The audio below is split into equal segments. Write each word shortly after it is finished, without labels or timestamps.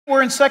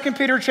We're in 2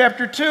 Peter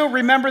chapter 2.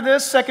 Remember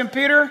this, 2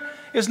 Peter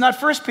is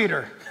not 1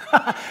 Peter.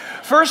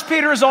 1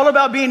 Peter is all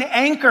about being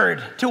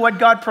anchored to what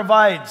God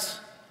provides.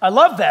 I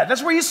love that.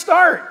 That's where you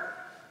start.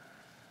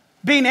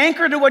 Being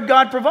anchored to what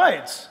God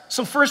provides.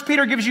 So 1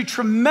 Peter gives you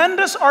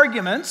tremendous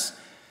arguments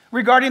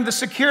regarding the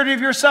security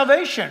of your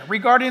salvation,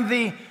 regarding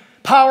the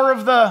power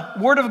of the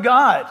Word of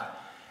God,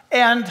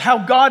 and how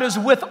God is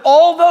with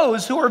all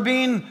those who are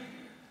being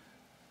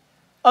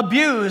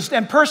abused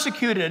and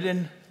persecuted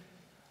and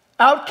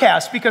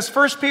outcast, because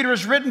 1 Peter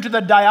is written to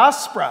the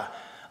diaspora,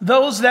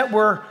 those that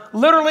were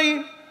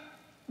literally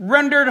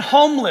rendered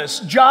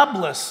homeless,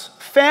 jobless,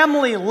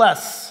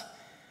 familyless,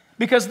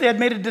 because they had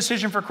made a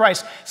decision for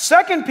Christ.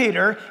 2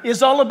 Peter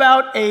is all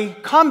about a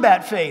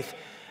combat faith.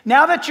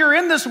 Now that you're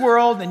in this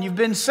world and you've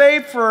been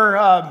saved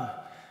for,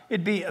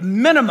 it'd be a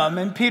minimum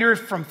in Peter,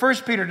 from 1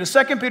 Peter to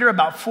 2 Peter,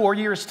 about 4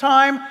 years'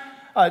 time,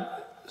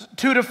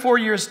 2 to 4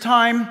 years'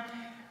 time.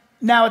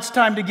 Now it's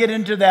time to get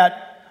into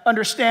that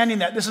understanding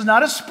that this is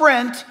not a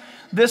sprint.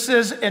 This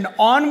is an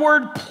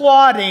onward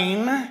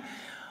plodding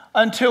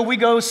until we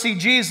go see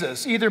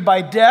Jesus, either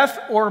by death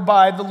or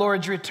by the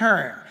Lord's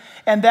return.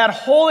 And that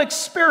whole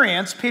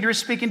experience, Peter is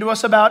speaking to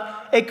us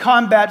about a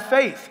combat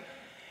faith.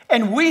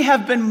 And we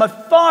have been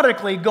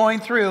methodically going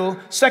through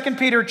 2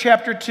 Peter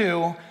chapter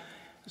 2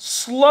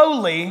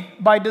 slowly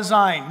by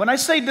design. When I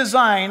say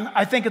design,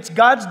 I think it's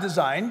God's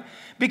design,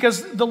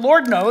 because the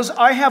Lord knows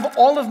I have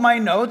all of my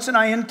notes, and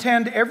I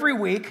intend every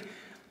week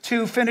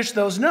to finish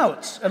those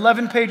notes.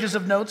 11 pages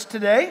of notes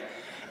today,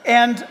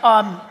 and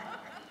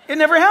it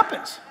never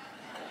happens.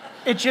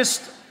 It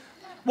just,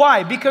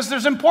 why? Because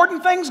there's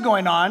important things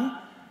going on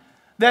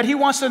that He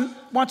wants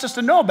us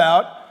to know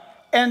about,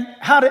 and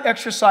how to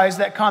exercise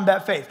that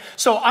combat faith.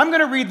 So I'm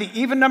going to read the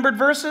even-numbered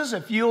verses.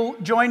 If you'll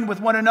join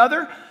with one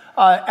another,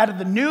 out of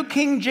the New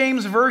King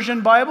James Version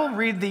Bible,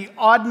 read the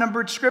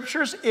odd-numbered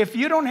scriptures. If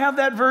you don't have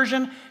that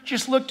version,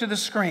 just look to the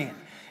screen.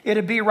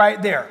 It'll be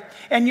right there.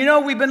 And you know,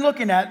 we've been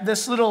looking at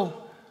this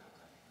little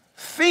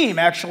theme,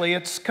 actually.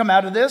 It's come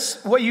out of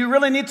this. What you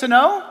really need to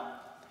know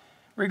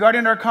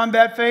regarding our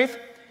combat faith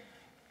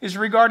is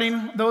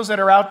regarding those that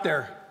are out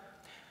there.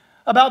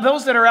 About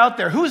those that are out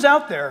there. Who's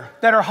out there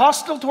that are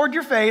hostile toward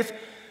your faith?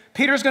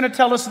 Peter's going to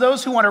tell us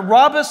those who want to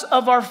rob us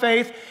of our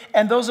faith,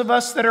 and those of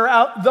us that are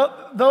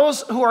out,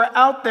 those who are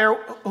out there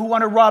who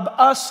want to rob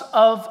us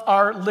of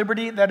our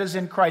liberty that is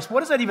in Christ.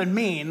 What does that even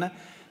mean,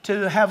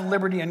 to have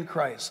liberty in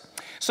Christ?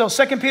 So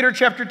 2 Peter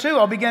chapter 2,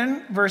 I'll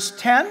begin verse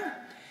 10,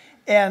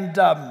 and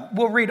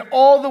we'll read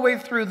all the way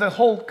through the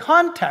whole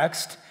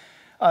context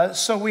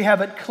so we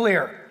have it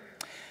clear.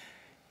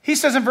 He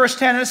says in verse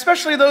 10, and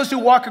especially those who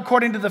walk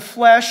according to the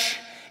flesh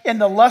in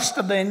the lust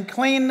of the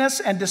uncleanness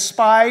and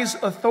despise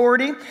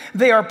authority.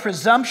 They are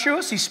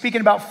presumptuous. He's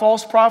speaking about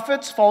false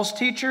prophets, false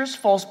teachers,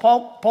 false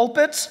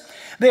pulpits.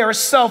 They are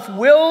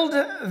self-willed.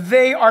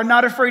 They are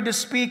not afraid to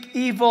speak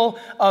evil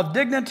of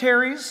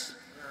dignitaries.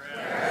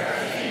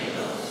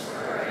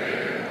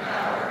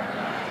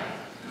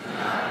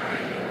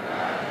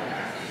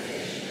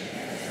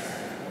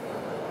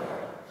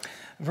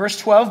 Verse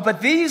 12,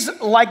 but these,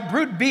 like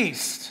brute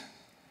beasts,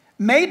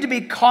 made to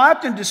be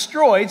caught and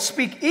destroyed,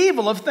 speak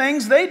evil of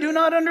things they do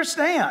not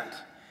understand,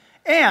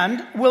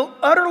 and will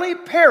utterly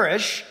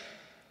perish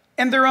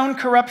in their own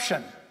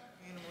corruption.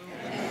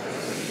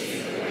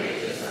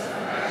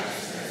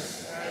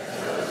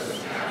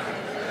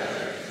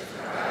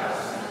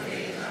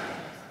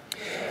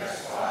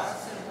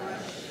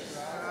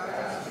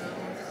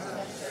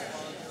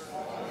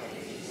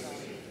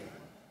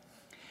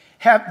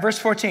 Verse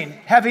 14,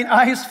 having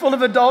eyes full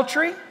of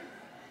adultery,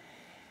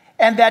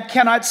 and that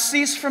cannot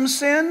cease from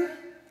sin,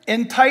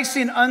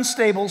 enticing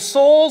unstable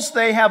souls.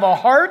 They have a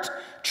heart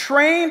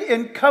trained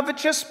in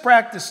covetous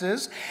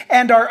practices,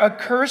 and are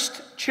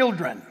accursed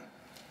children.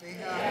 They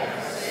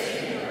have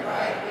forsaken the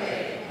right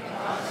way, and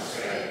gone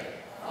astray,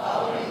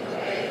 following the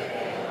way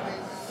of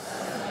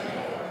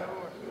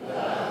who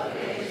love the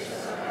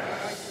wages of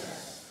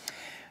righteousness.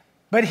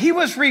 But he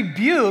was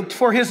rebuked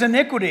for his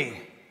iniquity.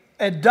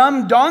 A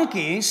dumb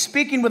donkey,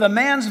 speaking with a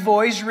man's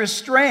voice,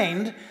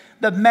 restrained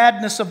the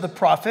madness of the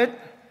prophet.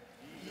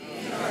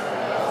 These are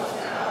wells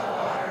without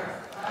water,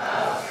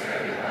 clouds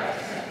driven by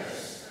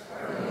tempests,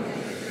 for whom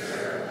you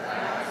preserve the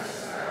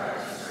access of our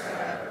hearts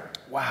forever.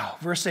 Wow,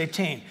 verse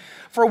 18.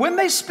 For when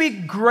they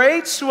speak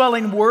great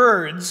swelling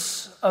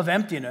words of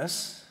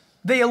emptiness,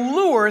 they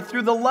allure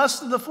through the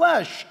lust of the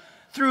flesh,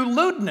 through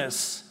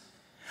lewdness,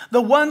 the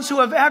ones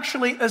who have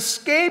actually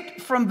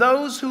escaped from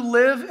those who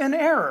live in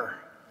error.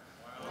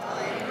 While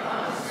they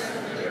promise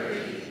them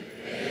liberty,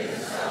 they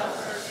themselves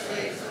are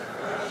slaves of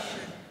corruption.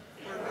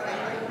 For by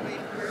whom a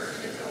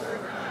person is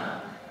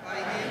overcome, by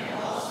him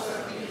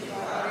also he is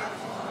brought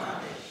into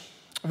bondage.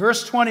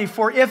 Verse 20,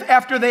 for if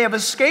after they have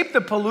escaped the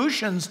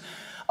pollutions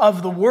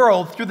of the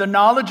world through the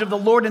knowledge of the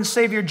Lord and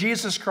Savior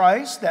Jesus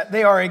Christ, that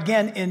they are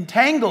again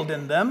entangled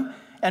in them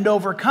and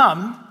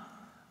overcome,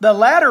 the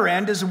latter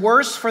end is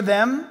worse for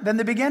them than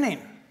the beginning.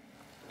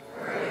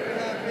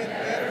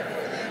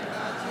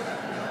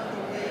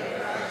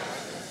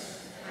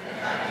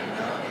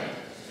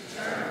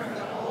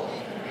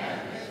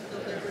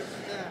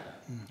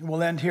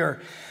 We'll end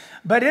here.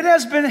 But it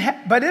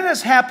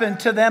has happened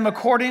to them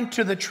according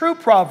to the true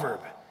proverb.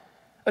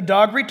 A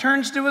dog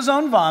returns to his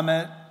own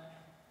vomit,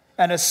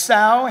 and a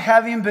sow,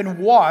 having been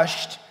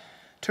washed,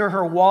 to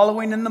her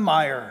wallowing in the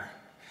mire.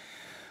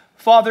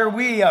 Father,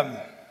 we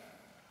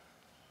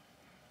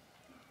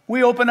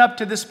open up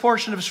to this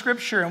portion of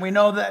Scripture, and we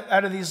know that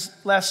out of these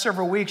last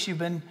several weeks, you've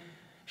been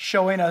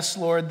showing us,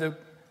 Lord, the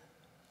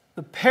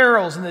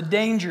perils and the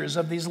dangers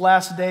of these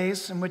last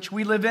days in which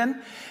we live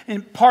in.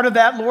 And part of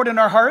that, Lord, in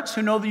our hearts,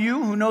 who know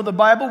you, who know the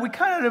Bible, we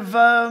kind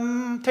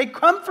of take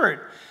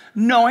comfort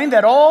knowing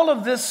that all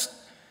of this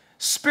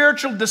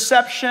spiritual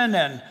deception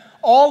and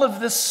all of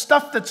this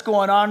stuff that's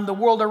going on in the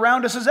world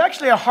around us is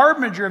actually a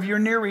harbinger of your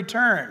near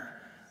return.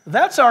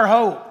 That's our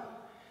hope.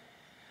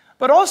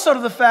 But also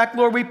to the fact,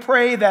 Lord, we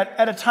pray that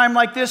at a time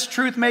like this,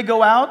 truth may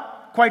go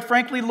out, quite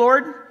frankly,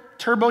 Lord,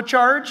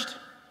 turbocharged.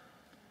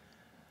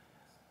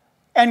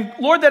 And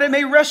Lord, that it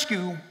may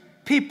rescue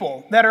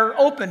people that are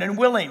open and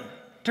willing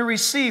to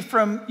receive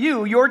from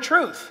you your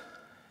truth.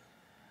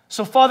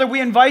 So Father,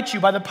 we invite you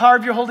by the power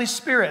of your Holy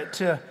Spirit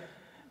to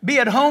be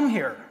at home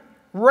here,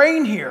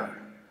 reign here.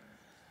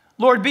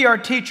 Lord, be our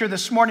teacher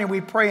this morning, we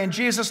pray in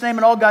Jesus' name.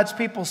 And all God's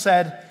people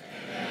said,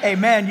 amen.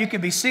 Amen. You can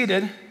be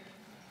seated.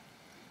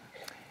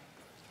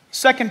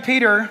 2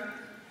 Peter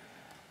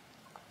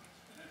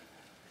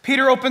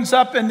opens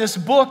up in this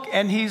book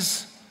and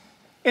he's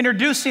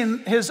introducing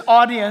his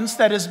audience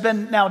that has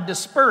been now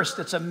dispersed.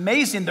 It's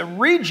amazing the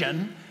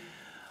region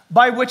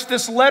by which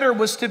this letter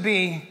was to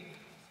be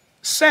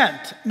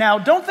sent. Now,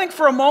 don't think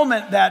for a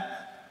moment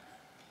that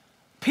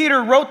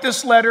Peter wrote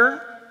this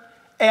letter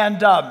and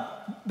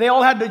they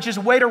all had to just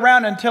wait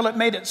around until it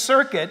made its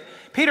circuit.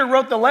 Peter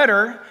wrote the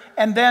letter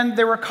and then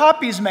there were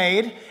copies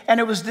made and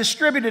it was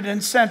distributed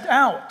and sent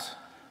out.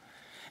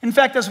 In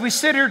fact, as we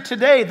sit here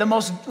today, the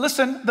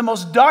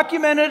most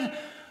documented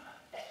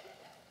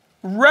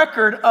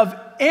record of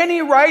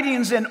any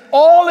writings in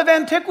all of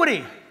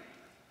antiquity.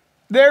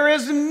 There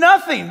is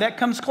nothing that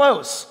comes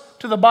close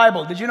to the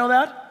Bible. Did you know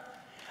that?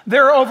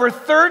 There are over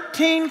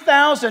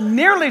 13,000,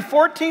 nearly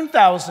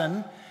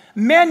 14,000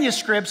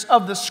 manuscripts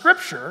of the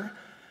Scripture.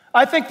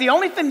 I think the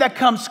only thing that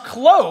comes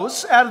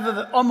close out of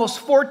the almost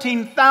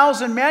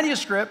 14,000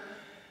 manuscript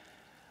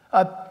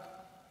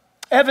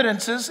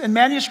evidences and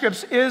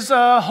manuscripts is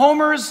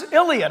Homer's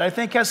Iliad. I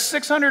think has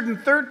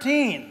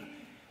 613.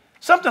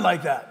 Something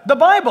like that. The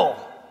Bible.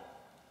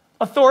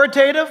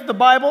 Authoritative, the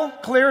Bible.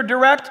 Clear,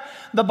 direct,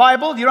 the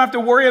Bible. You don't have to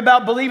worry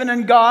about believing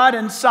in God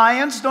and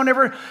science. Don't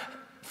ever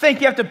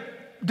think you have to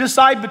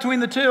decide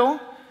between the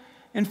two.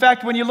 In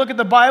fact, when you look at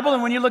the Bible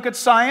and when you look at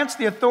science,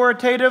 the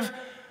authoritative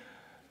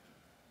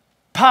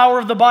power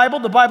of the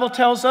Bible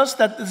tells us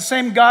that the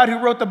same God who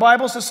wrote the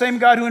Bible is the same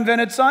God who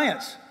invented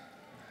science.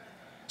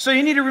 So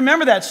you need to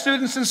remember that,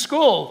 students in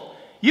school.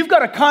 You've got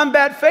to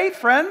combat faith,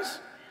 friends.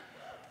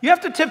 You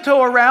have to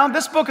tiptoe around.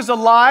 This book is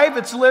alive,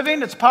 it's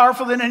living, it's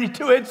powerful than any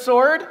two-edged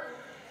sword.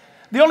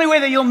 The only way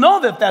that you'll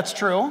know that that's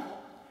true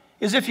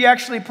is if you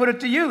actually put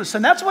it to use.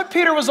 And that's what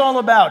Peter was all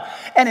about.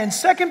 And in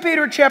 2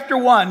 Peter chapter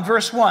 1,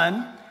 verse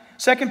 1,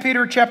 2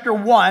 Peter chapter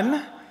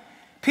 1,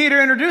 Peter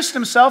introduced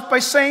himself by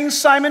saying,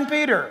 Simon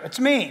Peter.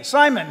 It's me,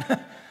 Simon.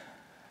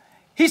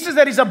 He says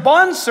that he's a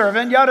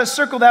bondservant. You ought to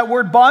circle that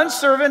word,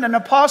 bondservant, an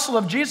apostle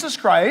of Jesus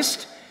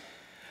Christ,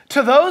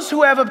 to those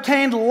who have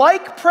obtained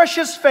like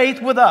precious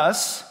faith with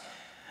us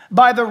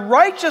by the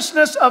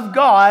righteousness of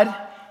God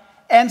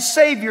and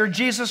Savior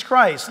Jesus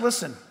Christ.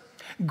 Listen,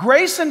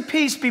 grace and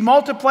peace be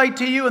multiplied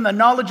to you in the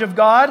knowledge of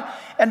God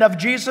and of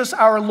Jesus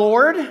our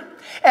Lord,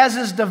 as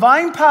his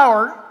divine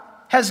power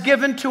has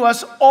given to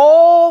us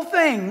all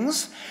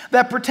things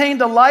that pertain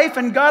to life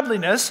and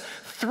godliness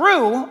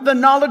through the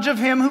knowledge of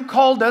him who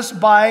called us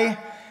by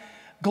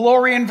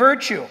glory and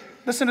virtue.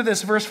 Listen to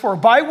this, verse 4.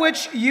 By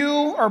which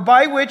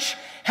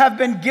have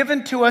been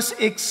given to us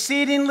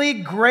exceedingly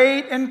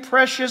great and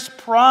precious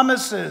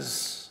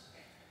promises,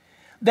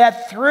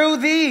 that through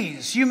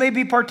these you may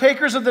be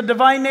partakers of the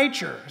divine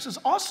nature. This is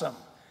awesome.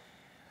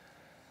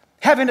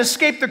 Having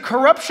escaped the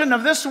corruption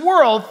of this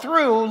world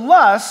through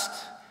lust,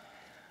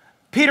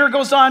 Peter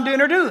goes on to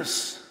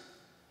introduce.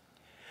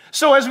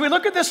 So as we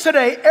look at this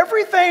today,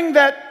 everything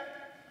that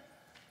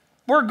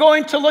we're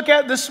going to look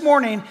at this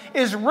morning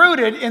is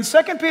rooted in 2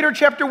 Peter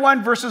chapter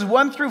 1, verses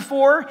 1 through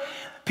 4.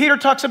 Peter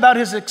talks about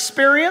his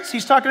experience.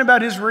 He's talking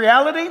about his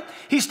reality.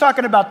 He's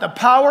talking about the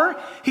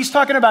power. He's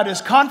talking about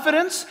his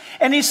confidence.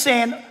 And he's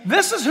saying,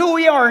 this is who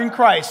we are in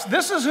Christ.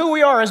 This is who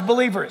we are as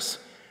believers.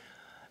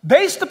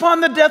 Based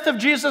upon the death of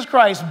Jesus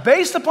Christ,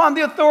 based upon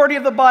the authority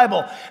of the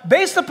Bible,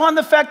 based upon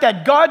the fact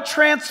that God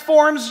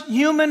transforms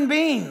human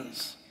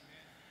beings.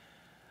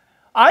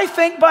 I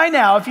think by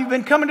now, if you've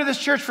been coming to this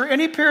church for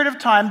any period of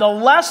time, the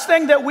last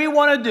thing that we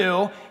want to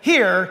do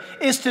here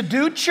is to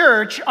do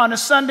church on a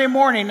Sunday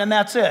morning, and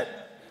that's it.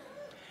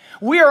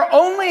 We are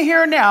only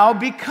here now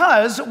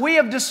because we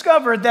have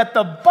discovered that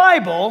the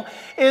Bible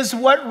is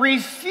what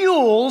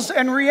refuels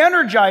and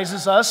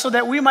re-energizes us so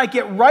that we might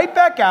get right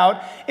back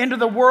out into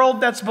the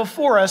world that's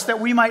before us,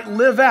 that we might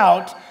live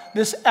out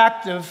this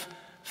active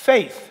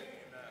faith.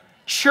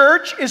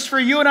 Church is for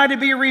you and I to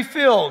be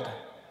refilled,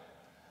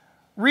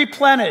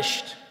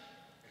 replenished,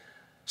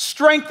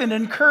 strengthened,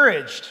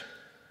 encouraged.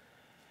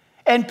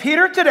 And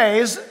Peter today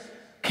is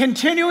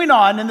continuing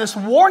on in this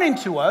warning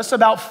to us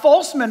about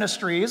false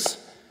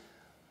ministries,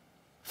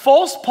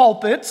 false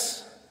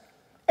pulpits,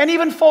 and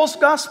even false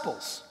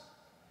gospels.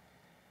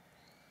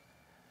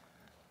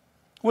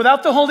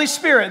 Without the Holy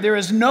Spirit, there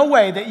is no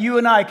way that you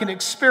and I can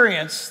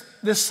experience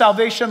this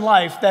salvation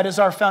life that is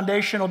our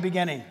foundational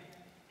beginning.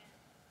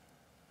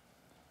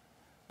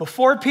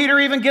 Before Peter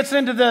even gets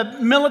into the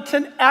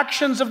militant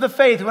actions of the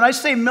faith, when I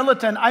say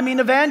militant, I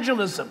mean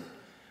evangelism,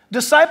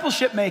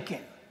 discipleship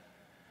making,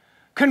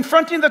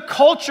 confronting the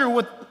culture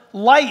with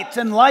light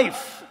and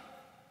life.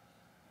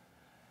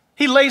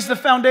 He lays the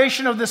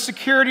foundation of the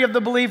security of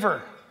the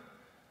believer.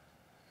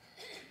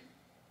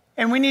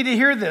 And we need to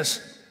hear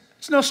this.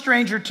 It's no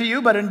stranger to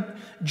you, but in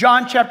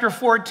John chapter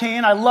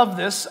 14, I love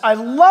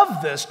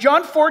this.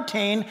 John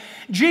 14,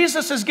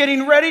 Jesus is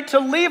getting ready to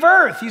leave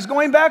earth. He's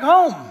going back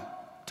home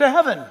to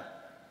heaven.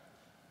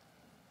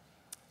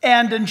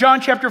 And in John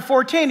chapter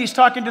 14, he's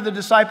talking to the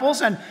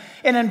disciples. And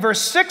in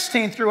verse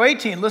 16 through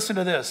 18, listen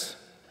to this.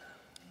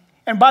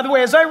 And by the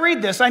way, as I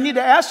read this, I need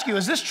to ask you,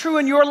 is this true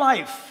in your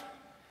life?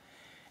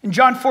 In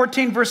John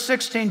 14, verse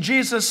 16,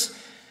 Jesus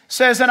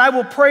says, "And I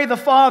will pray the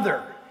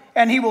Father,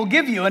 and he will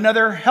give you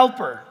another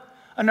helper,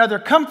 another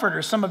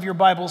comforter." Some of your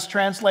Bibles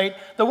translate.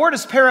 The word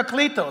is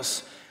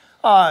parakletos.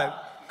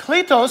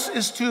 Kletos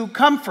is to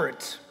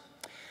comfort.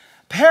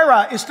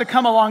 Para is to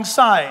come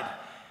alongside.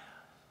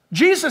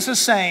 Jesus is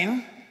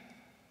saying,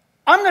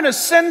 I'm going to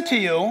send to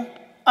you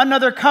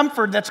another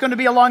comfort that's going to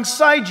be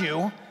alongside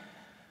you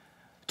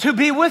to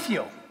be with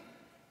you.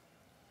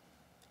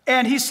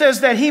 And he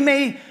says that he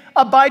may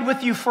abide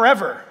with you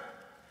forever.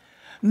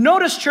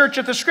 Notice, church,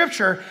 at the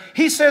scripture,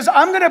 he says,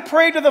 I'm going to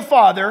pray to the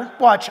Father.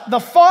 Watch, the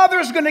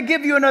Father's going to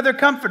give you another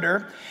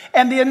comforter,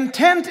 and the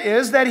intent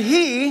is that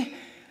he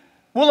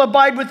will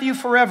abide with you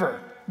forever.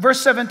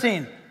 Verse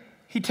 17,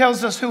 he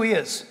tells us who he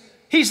is.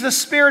 He's the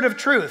Spirit of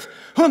truth,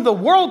 whom the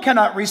world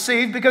cannot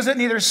receive because it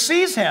neither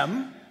sees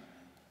him,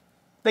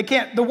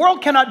 the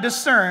world cannot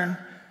discern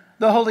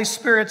the Holy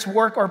Spirit's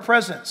work or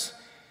presence.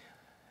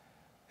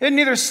 It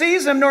neither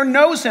sees him nor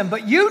knows him,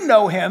 but you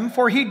know him,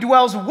 for he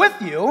dwells with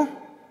you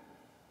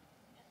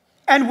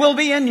and will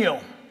be in you.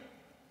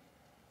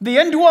 The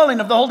indwelling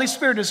of the Holy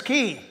Spirit is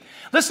key.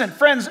 Listen,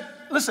 friends,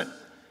 listen.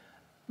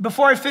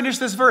 Before I finish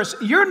this verse,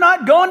 you're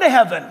not going to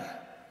heaven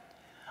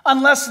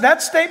unless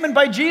that statement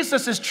by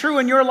Jesus is true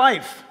in your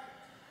life.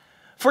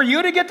 For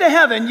you to get to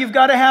heaven, you've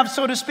got to have,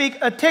 so to speak,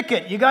 a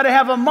ticket. You got to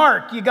have a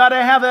mark. You got to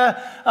have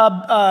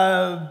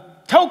a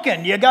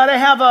token. You got to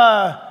have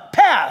a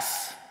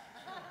pass.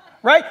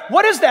 Right?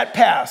 What is that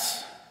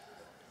pass?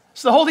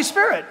 It's the Holy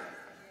Spirit.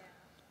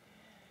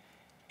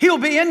 He'll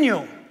be in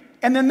you.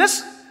 And then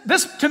this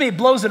to me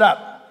blows it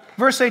up.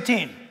 Verse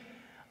 18.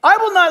 I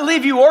will not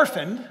leave you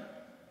orphaned.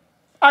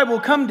 I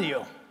will come to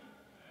you.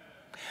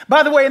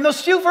 By the way, in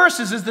those few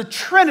verses is the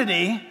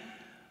Trinity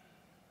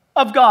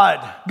of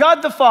God.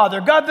 God the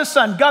Father, God the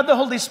Son, God the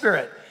Holy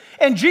Spirit.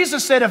 And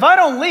Jesus said, if I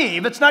don't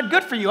leave, it's not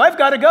good for you. I've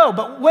got to go.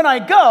 But when I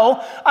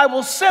go, I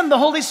will send the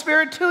Holy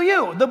Spirit to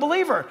you, the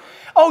believer.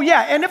 Oh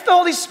yeah, and if the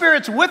Holy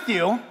Spirit's with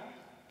you,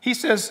 he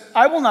says,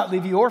 I will not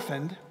leave you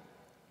orphaned.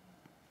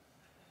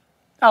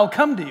 I'll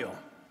come to you.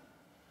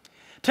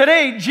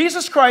 Today,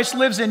 Jesus Christ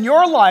lives in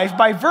your life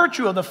by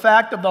virtue of the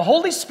fact of the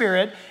Holy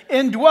Spirit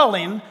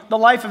indwelling the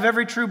life of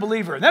every true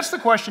believer. And that's the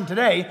question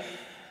today.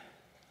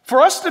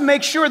 For us to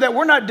make sure that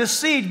we're not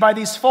deceived by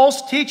these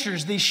false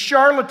teachers, these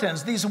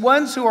charlatans, these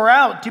ones who are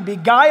out to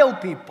beguile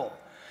people,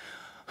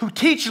 who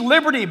teach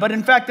liberty, but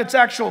in fact it's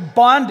actual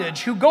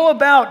bondage, who go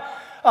about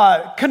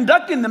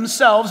conducting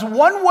themselves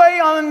one way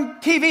on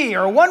TV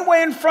or one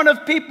way in front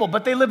of people,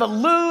 but they live a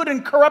lewd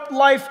and corrupt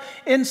life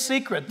in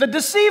secret. The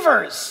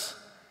deceivers.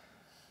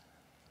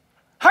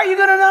 How are you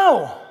going to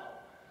know?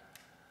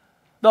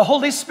 The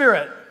Holy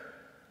Spirit.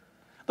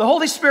 The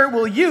Holy Spirit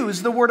will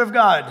use the Word of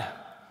God.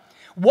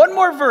 One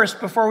more verse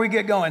before we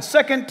get going.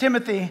 2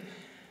 Timothy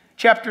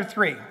chapter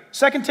 3.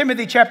 2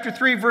 Timothy chapter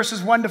 3,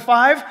 verses 1 to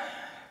 5.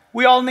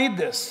 We all need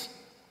this.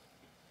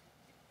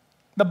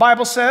 The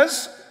Bible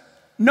says,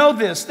 know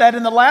this, that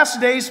in the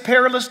last days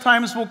perilous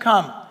times will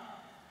come.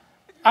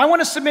 I want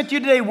to submit to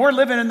you today, we're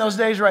living in those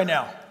days right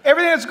now.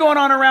 Everything that's going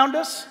on around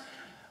us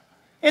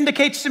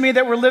indicates to me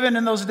that we're living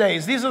in those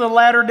days. These are the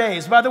latter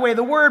days. By the way,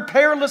 the word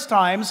perilous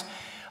times,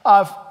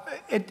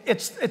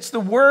 it's the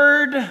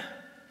word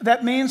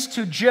that means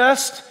to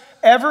just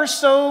ever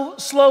so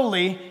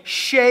slowly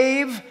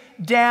shave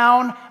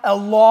down a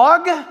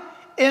log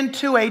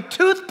into a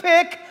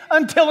toothpick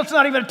until it's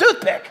not even a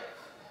toothpick.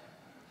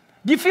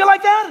 Do you feel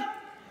like that?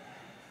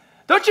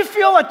 Don't you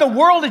feel like the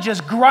world is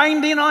just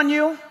grinding on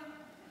you?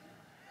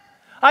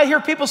 I hear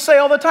people say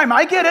all the time,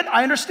 I get it,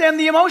 I understand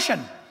the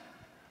emotion.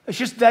 It's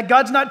just that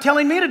God's not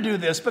telling me to do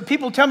this, but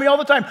people tell me all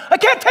the time, I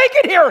can't take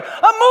it here,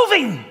 I'm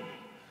moving.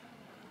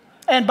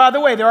 And by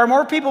the way, there are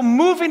more people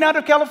moving out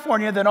of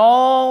California than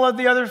all of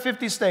the other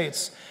 50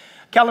 states.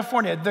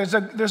 California, there's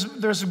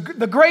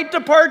the great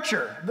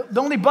departure. The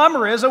only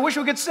bummer is I wish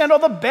we could send all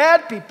the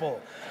bad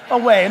people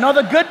away and all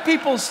the good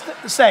people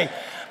stay.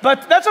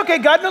 But that's okay.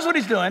 God knows what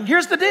he's doing.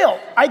 Here's the deal.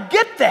 I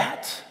get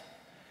that.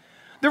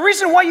 The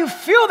reason why you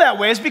feel that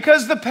way is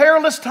because the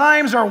perilous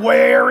times are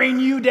wearing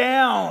you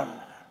down.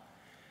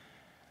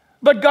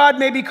 But God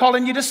may be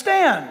calling you to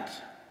stand.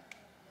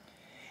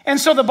 And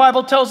so the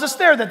Bible tells us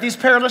there that these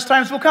perilous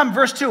times will come.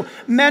 Verse 2,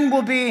 men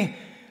will be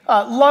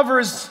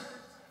lovers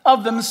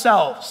of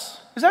themselves.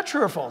 Is that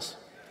true or false?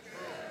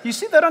 You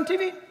see that on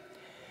TV?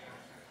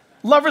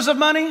 Lovers of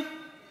money,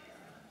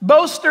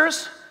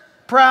 boasters,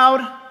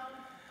 proud,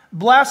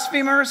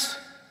 blasphemers.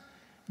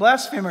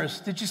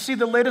 Blasphemers. Did you see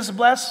the latest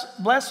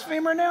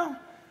blasphemer now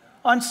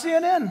on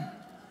CNN?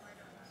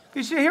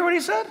 Did you hear what he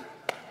said?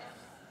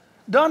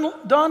 Don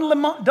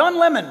Lemon.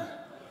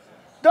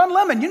 Don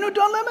Lemon. You know who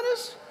Don Lemon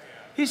is?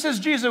 He says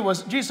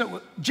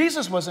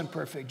Jesus wasn't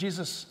perfect.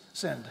 Jesus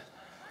sinned.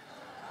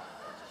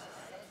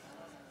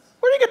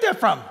 Where did you get that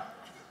from?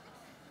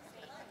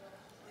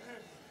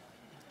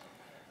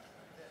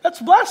 That's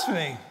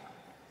blasphemy.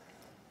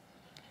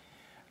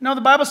 No,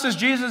 the Bible says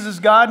Jesus is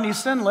God and he's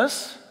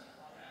sinless.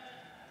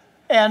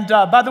 And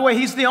by the way,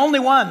 he's the only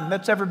one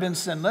that's ever been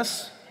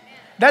sinless.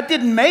 That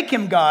didn't make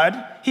him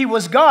God. He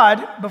was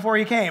God before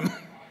he came.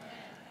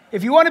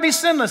 If you want to be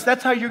sinless,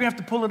 that's how you're going to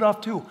have to pull it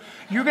off too.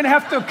 You're going to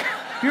have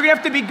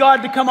to be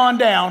God to come on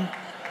down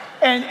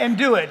and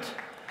do it.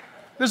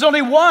 There's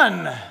only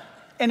one,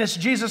 and it's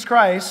Jesus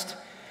Christ.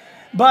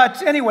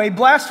 But anyway,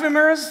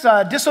 blasphemers,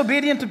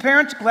 disobedient to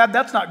parents, glad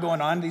that's not going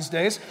on these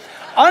days.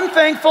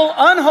 Unthankful,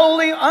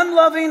 unholy,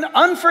 unloving,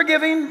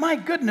 unforgiving, my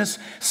goodness,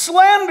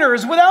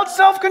 slanderers, without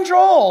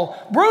self-control,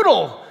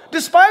 brutal,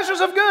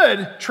 despisers of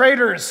good,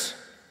 traitors,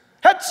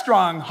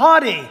 headstrong,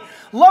 haughty,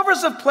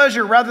 lovers of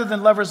pleasure rather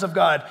than lovers of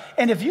God.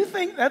 And if you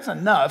think that's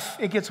enough,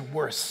 it gets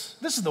worse.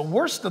 This is the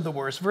worst of the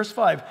worst. Verse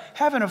 5,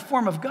 having a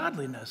form of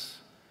godliness,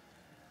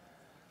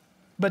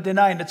 but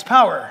denying its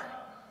power.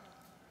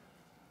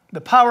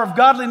 The power of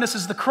godliness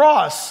is the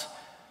cross.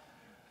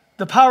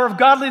 The power of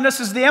godliness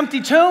is the empty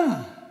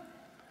tomb,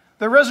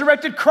 the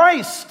resurrected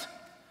Christ.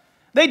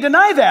 They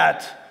deny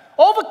that.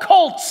 All the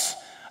cults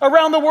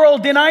around the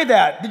world deny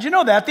that. Did you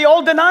know that? They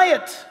all deny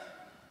it.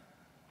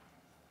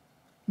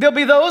 There'll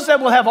be those that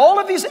will have all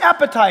of these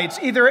appetites,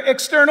 either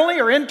externally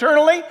or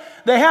internally.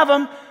 They have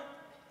them.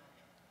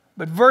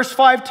 But verse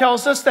 5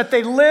 tells us that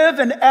they live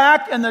and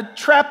act in the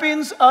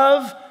trappings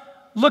of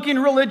looking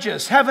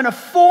religious, having a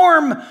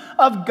form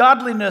of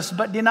godliness,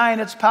 but denying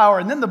its power.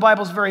 And then the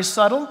Bible's very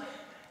subtle.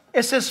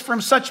 It says, from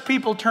such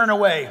people turn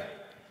away.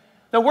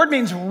 The word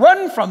means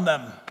run from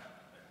them.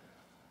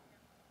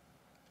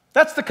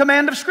 That's the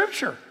command of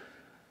Scripture.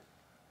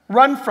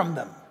 Run from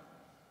them.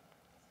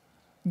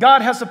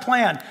 God has a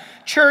plan.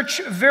 Church,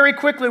 very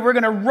quickly, we're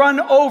going to run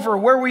over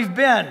where we've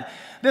been.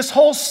 This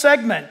whole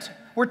segment,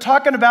 we're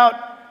talking about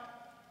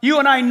you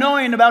and I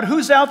knowing about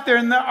who's out there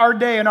in our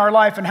day, in our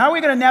life, and how are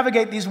we going to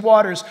navigate these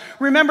waters.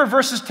 Remember,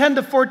 verses 10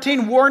 to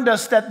 14 warned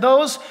us that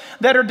those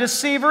that are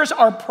deceivers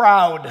are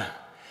proud.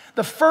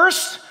 The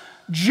first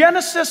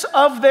genesis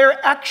of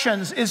their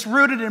actions is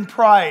rooted in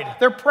pride.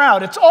 They're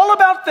proud. It's all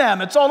about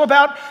them. It's all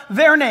about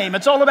their name.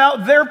 It's all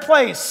about their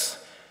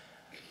place.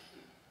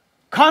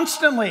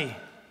 Constantly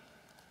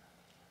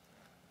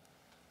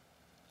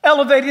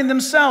elevating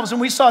themselves.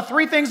 And we saw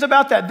three things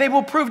about that. They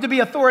will prove to be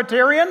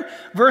authoritarian.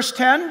 Verse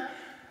 10.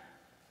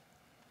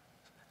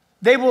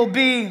 They will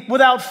be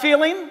without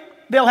feeling.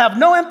 They'll have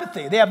no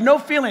empathy. They have no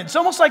feeling. It's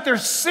almost like they're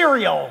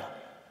serial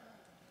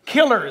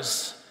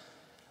killers.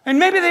 And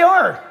maybe they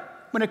are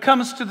when it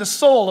comes to the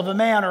soul of a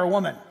man or a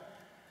woman.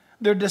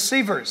 They're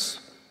deceivers.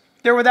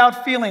 They're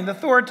without feeling,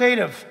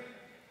 authoritative.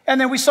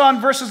 And then we saw in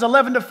verses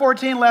 11 to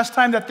 14 last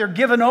time that they're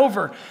given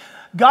over.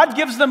 God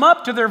gives them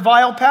up to their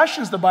vile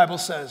passions, the Bible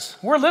says.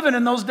 We're living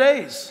in those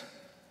days.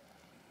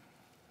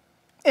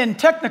 In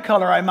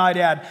Technicolor, I might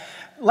add.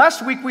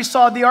 Last week we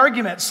saw the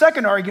argument,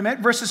 second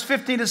argument, verses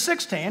 15 to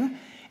 16,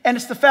 and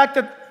it's the fact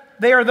that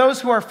they are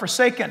those who are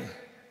forsaken.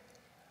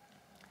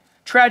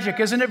 Tragic,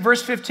 isn't it?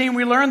 Verse 15,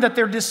 we learn that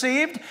they're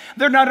deceived.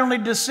 They're not only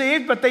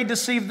deceived, but they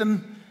deceive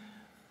them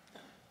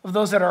of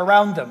those that are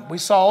around them. We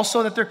saw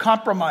also that they're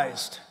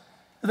compromised.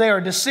 They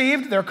are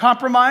deceived, they're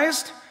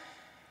compromised.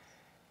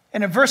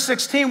 And in verse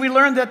 16, we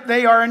learn that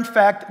they are in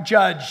fact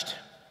judged.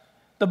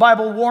 The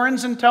Bible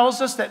warns and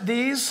tells us that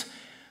these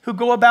who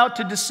go about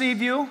to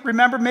deceive you,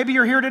 remember, maybe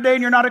you're here today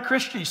and you're not a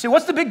Christian. You say,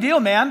 what's the big deal,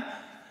 man?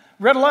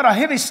 Read a lot of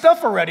heavy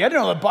stuff already. I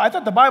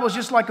thought the Bible was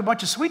just like a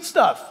bunch of sweet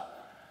stuff.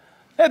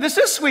 Hey, this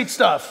is sweet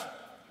stuff.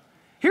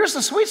 Here's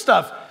the sweet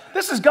stuff.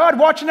 This is God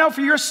watching out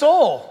for your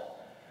soul.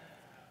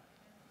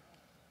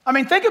 I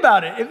mean, think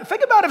about it.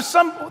 Think about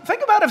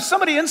if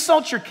somebody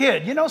insults your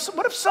kid. You know,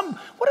 what if some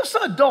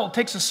adult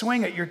takes a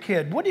swing at your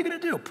kid? What are you going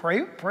to do?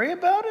 Pray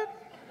about it?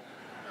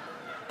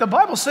 The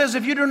Bible says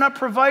if you do not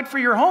provide for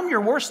your home,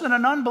 you're worse than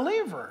an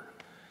unbeliever.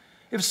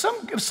 If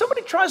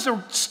somebody tries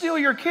to steal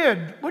your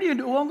kid, what do you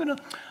do? Well, I'm going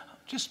to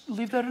just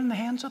leave that in the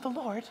hands of the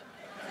Lord.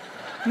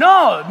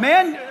 No,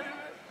 man,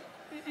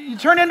 you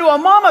turn into a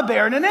mama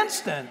bear in an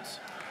instant.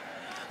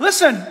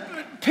 Listen,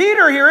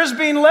 Peter here is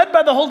being led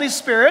by the Holy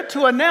Spirit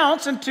to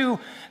announce and to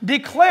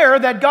declare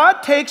that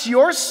God takes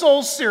your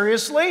soul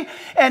seriously,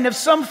 and if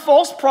some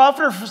false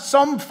prophet or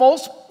some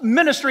false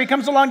ministry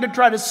comes along to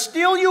try to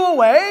steal you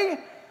away,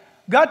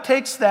 God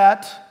takes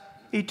that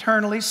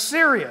eternally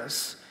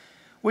serious.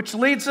 Which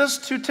leads us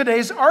to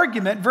today's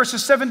argument,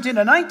 verses 17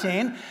 to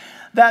 19,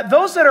 that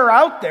those that are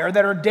out there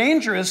that are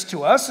dangerous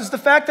to us is the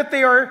fact that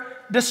they are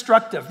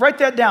destructive. Write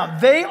that down.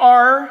 They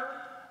are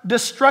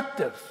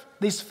destructive,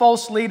 these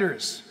false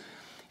leaders.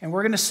 And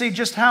we're going to see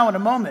just how in a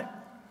moment.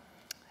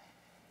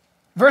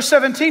 Verse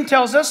 17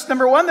 tells us,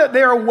 number one, that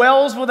they are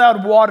wells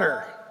without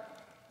water.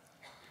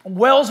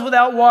 Wells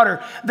without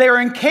water. They are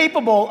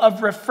incapable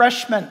of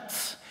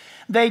refreshment.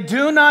 They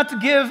do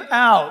not give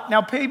out.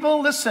 Now,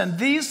 people, listen,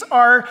 these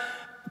are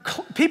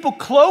people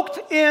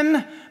cloaked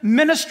in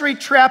ministry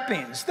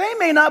trappings. They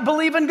may not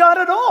believe in God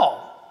at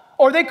all.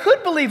 Or they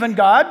could believe in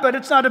God, but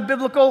it's not a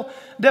biblical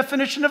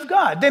definition of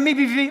God. They may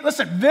be,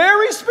 listen,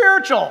 very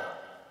spiritual,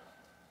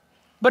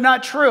 but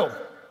not true.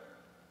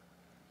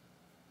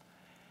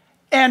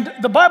 And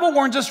the Bible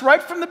warns us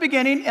right from the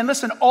beginning, and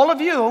listen, all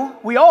of you,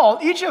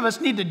 each of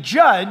us need to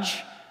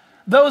judge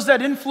those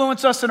that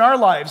influence us in our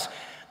lives.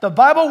 The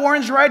Bible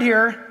warns right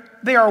here,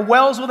 they are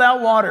wells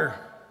without water.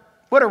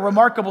 What a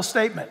remarkable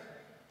statement.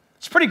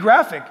 It's pretty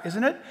graphic,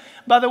 isn't it?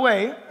 By the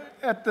way,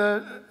 at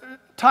the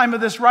time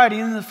of this writing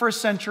in the first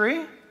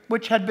century,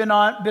 which had been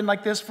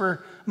like this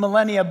for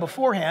millennia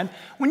beforehand,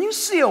 when you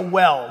see a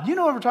well, you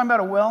know what we're talking about,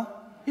 a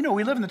well? You know,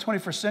 we live in the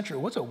 21st century.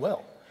 What's a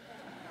well?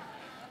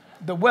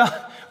 The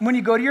well, when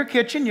you go to your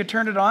kitchen, you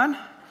turn it on.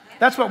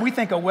 That's what we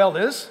think a well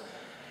is.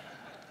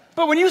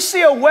 But when you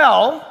see a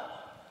well,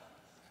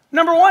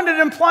 number one, it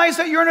implies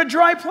that you're in a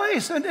dry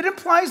place, and it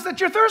implies that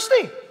you're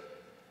thirsty.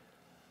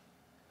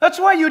 That's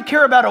why you'd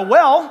care about a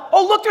well.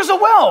 Oh, look, there's a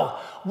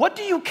well. What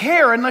do you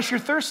care unless you're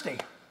thirsty?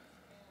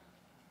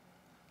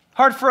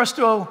 Hard for us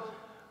to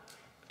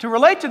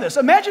relate to this.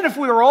 Imagine if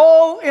we were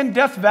all in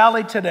Death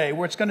Valley today,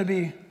 where it's going to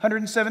be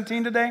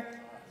 117 today.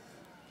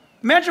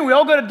 Imagine we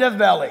all go to Death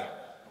Valley.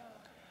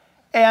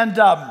 And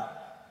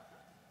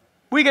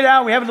we get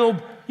out, we have a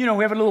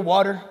little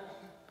water,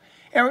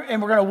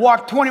 and we're going to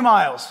walk 20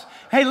 miles.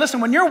 Hey, listen,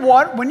 when your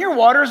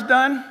water's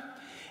done,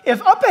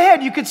 if up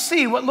ahead you could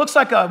see what looks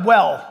like a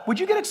well, would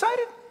you get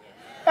excited?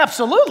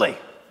 Absolutely.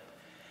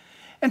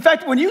 In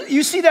fact, when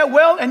you see that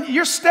well, and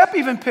your step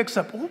even picks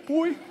up, oh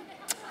boy,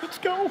 let's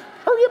go,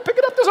 hurry up, pick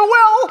it up, there's a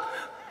well.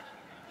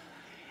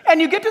 And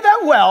you get to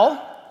that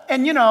well,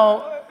 and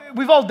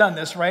we've all done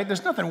this, right?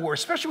 There's nothing worse,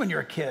 especially when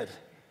you're a kid.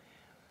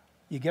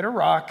 You get a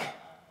rock,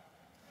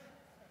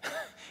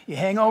 you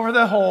hang over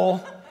the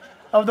hole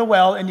of the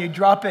well, and you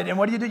drop it, and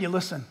what do? You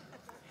listen.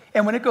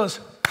 And when it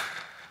goes,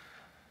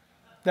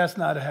 that's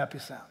not a happy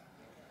sound.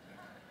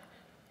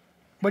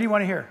 What do you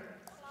want to hear?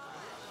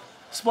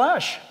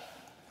 Splash.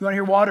 You want to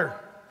hear water.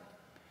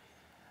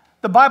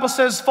 The Bible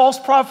says false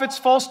prophets,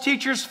 false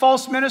teachers,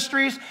 false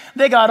ministries,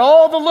 they got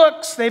all the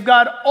looks, they've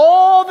got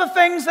all the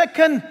things that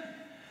can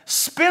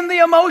spin the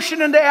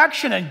emotion into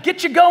action and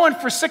get you going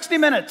for 60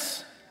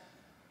 minutes.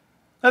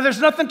 Now,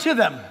 there's nothing to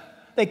them.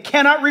 They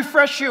cannot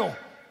refresh you.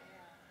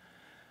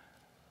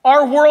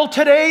 Our world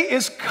today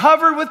is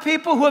covered with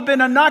people who have been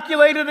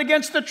inoculated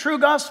against the true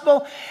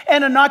gospel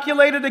and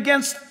inoculated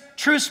against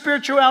true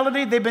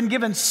spirituality. They've been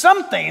given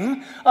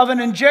something of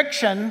an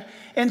injection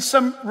in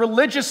some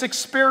religious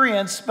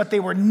experience, but they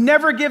were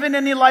never given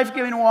any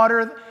life-giving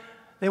water.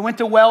 They went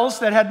to wells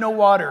that had no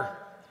water.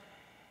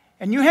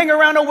 And you hang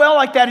around a well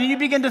like that and you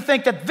begin to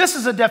think that this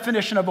is a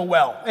definition of a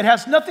well. It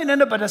has nothing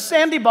in it but a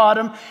sandy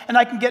bottom, and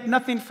I can get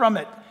nothing from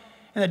it.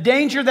 And the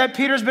danger that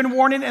Peter's been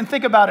warning, and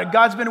think about it,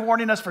 God's been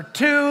warning us for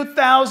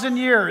 2,000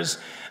 years.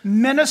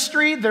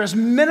 There's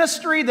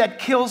ministry that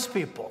kills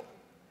people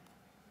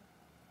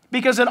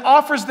because it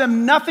offers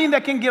them nothing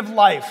that can give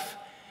life.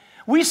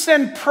 We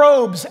send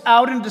probes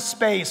out into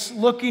space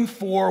looking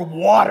for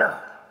water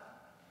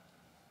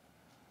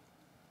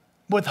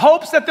with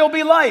hopes that there'll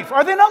be life.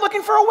 Are they not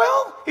looking for a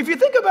well? If you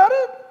think about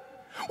it,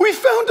 we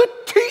found a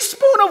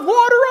teaspoon of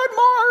water on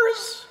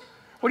Mars.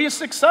 What are you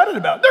so excited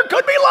about? There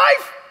could be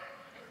life.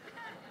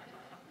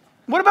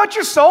 What about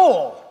your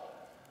soul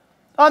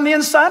on the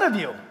inside of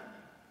you?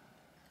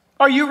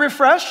 Are you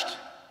refreshed?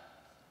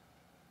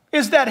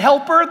 Is that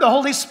helper, the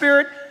Holy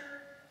Spirit,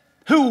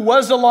 who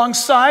was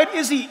alongside,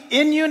 is he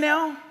in you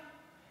now?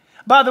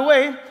 By the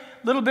way, a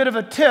little bit of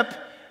a tip.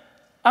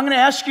 I'm going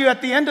to ask you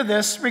at the end of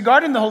this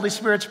regarding the Holy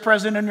Spirit's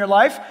presence in your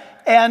life.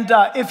 And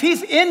if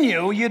he's in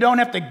you, you don't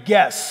have to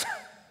guess.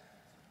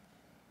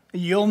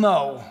 You'll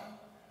know.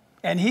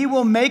 And he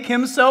will make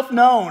himself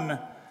known.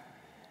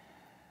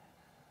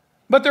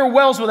 But they're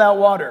wells without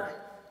water.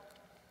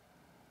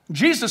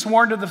 Jesus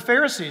warned of the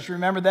Pharisees.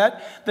 Remember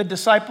that? The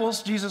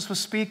disciples, Jesus was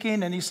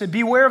speaking, and he said,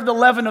 beware of the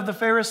leaven of the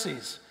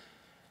Pharisees.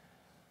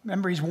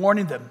 Remember, he's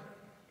warning them.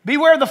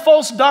 Beware of the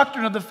false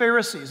doctrine of the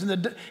Pharisees.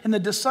 And the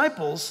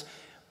disciples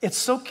It's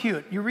so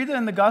cute. You read it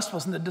in the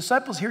Gospels, and the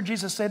disciples hear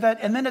Jesus say that,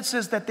 and then it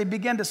says that they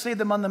began to say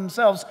them on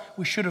themselves,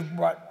 we should have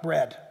brought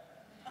bread.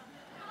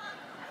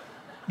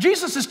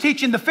 Jesus is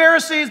teaching the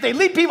Pharisees. They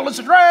lead people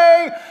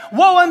astray.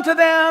 Woe unto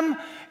them.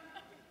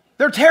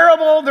 They're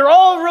terrible. They're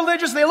all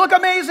religious. They look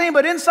amazing,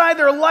 but inside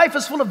their life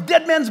is full of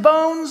dead men's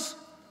bones.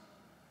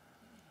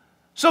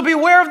 So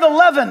beware of the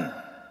leaven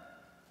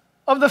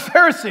of the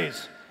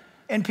Pharisees.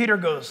 And Peter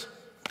goes,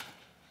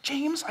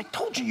 James, I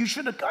told you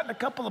should have gotten a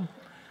couple of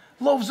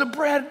loaves of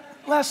bread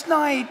last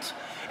night.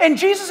 And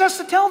Jesus has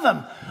to tell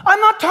them, I'm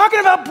not talking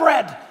about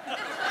bread.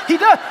 He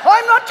does.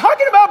 I'm not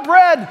talking about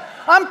bread.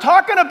 I'm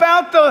talking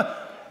about the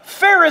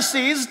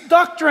Pharisees'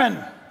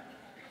 doctrine.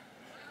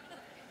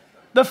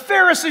 The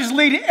Pharisees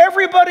lead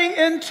everybody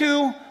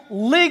into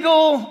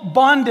legal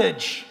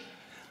bondage.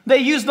 They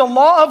use the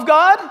law of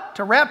God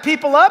to wrap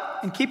people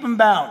up and keep them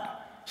bound.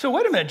 So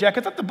wait a minute, Jack,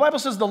 I thought the Bible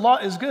says the law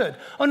is good.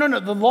 Oh, no,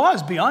 the law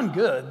is beyond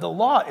good. The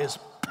law is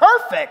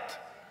perfect.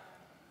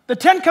 The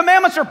 10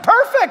 Commandments are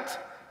perfect.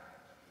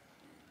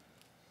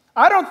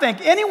 I don't think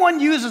anyone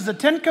uses the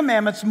 10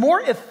 Commandments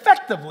more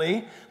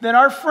effectively than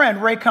our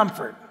friend Ray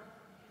Comfort.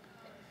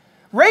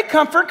 Ray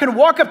Comfort can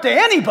walk up to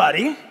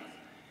anybody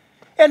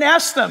and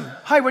ask them,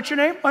 hi, what's your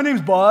name? My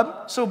name's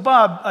Bob. So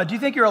Bob, do you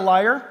think you're a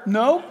liar?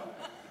 No?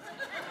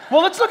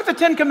 Well, let's look at the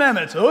 10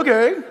 Commandments.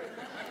 Okay.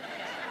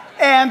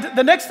 And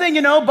the next thing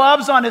you know,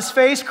 Bob's on his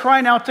face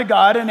crying out to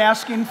God and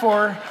asking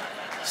for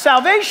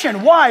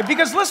salvation. Why?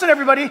 Because listen,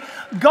 everybody,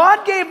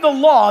 God gave the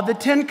law, the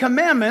 10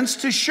 Commandments,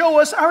 to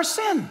show us our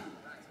sin.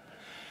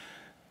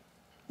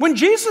 When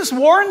Jesus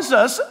warns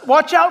us,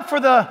 watch out for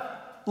the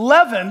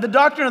leaven, the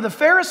doctrine of the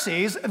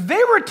Pharisees,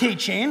 they were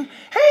teaching,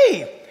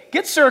 hey,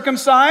 get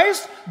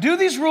circumcised, do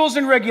these rules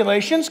and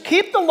regulations,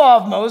 keep the law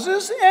of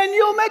Moses, and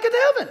you'll make it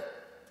to heaven.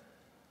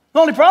 The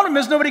only problem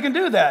is nobody can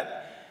do that.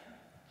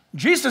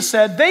 Jesus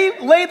said they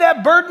lay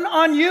that burden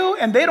on you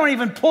and they don't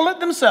even pull it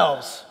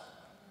themselves.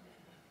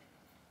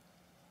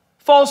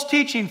 False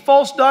teaching,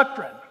 false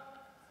doctrine.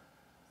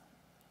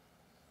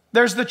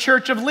 There's the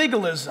church of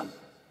legalism.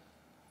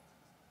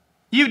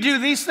 You do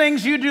these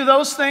things, you do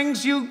those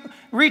things, you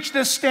reach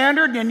this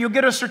standard and you'll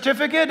get a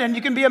certificate and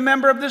you can be a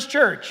member of this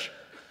church.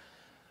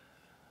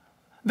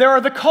 There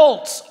are the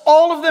cults,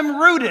 all of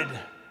them rooted,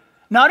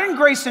 not in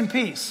grace and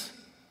peace,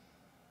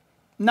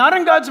 not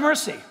in God's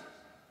mercy,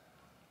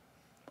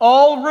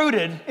 all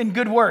rooted in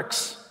good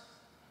works.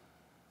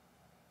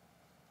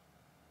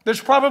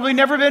 There's probably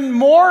never been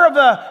more of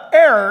an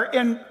error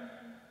in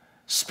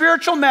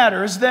spiritual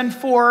matters than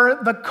for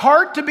the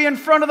cart to be in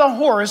front of the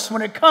horse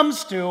when it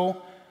comes to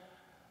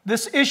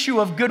this issue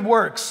of good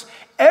works.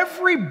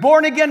 Every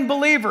born-again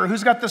believer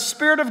who's got the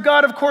Spirit of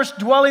God, of course,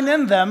 dwelling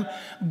in them,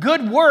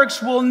 good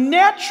works will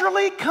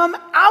naturally come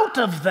out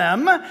of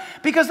them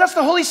because that's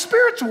the Holy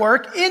Spirit's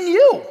work in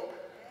you.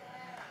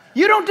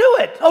 You don't do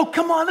it. Oh,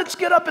 come on, let's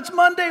get up. It's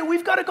Monday.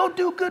 We've got to go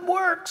do good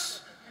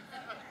works.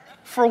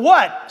 For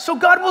what? So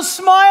God will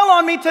smile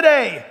on me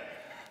today.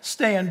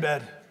 Stay in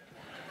bed.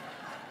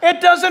 It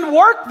doesn't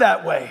work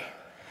that way.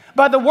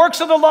 By the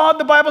works of the law,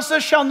 the Bible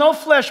says, shall no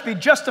flesh be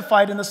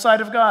justified in the sight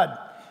of God.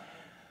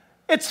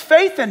 It's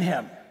faith in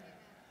Him.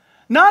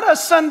 Not a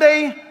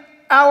Sunday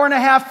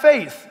hour-and-a-half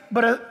faith,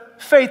 but a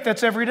faith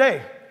that's every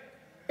day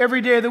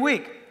of the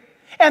week.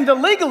 And the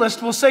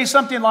legalist will say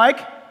something like,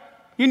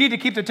 you need to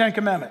keep the 10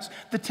 Commandments.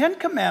 The 10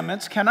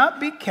 Commandments cannot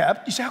be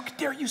kept. You say, how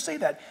dare you say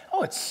that?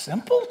 Oh, it's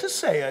simple to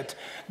say it.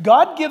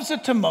 God gives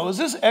it to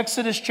Moses,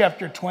 Exodus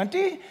chapter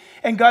 20,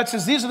 and God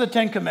says, these are the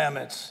 10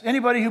 Commandments.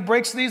 Anybody who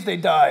breaks these, they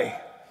die.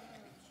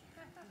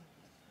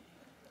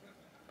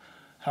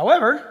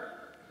 However,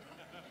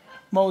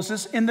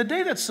 Moses, in the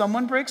day that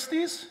someone breaks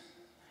these,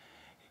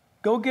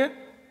 go get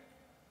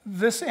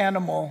this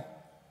animal,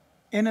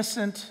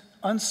 innocent,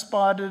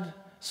 unspotted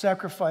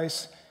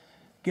sacrifice,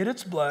 get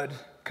its blood,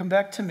 come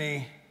back to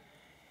me,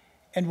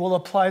 and we'll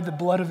apply the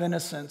blood of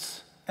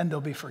innocence, and they'll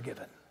be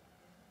forgiven.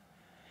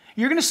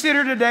 You're going to sit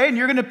here today and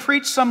you're going to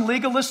preach some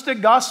legalistic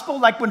gospel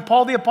like when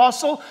Paul the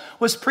Apostle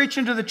was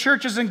preaching to the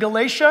churches in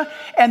Galatia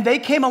and they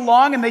came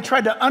along and they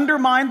tried to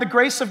undermine the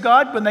grace of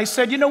God when they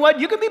said, you know what,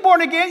 you can be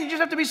born again, you just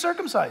have to be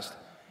circumcised.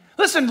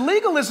 Listen,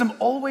 legalism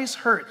always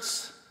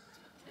hurts,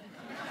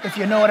 if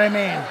you know what I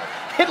mean.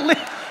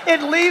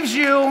 It leaves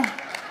you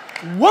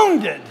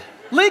wounded.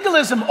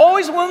 Legalism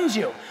always wounds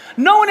you.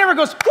 No one ever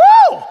goes,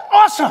 whoa,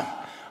 awesome.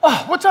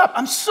 Oh, what's up?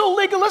 I'm so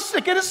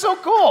legalistic. It is so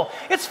cool.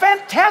 It's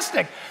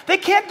fantastic. They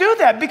can't do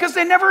that because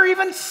they never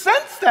even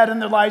sense that in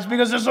their lives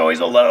because there's always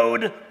a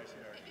load.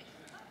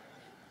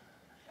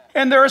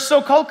 And there are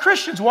so-called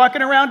Christians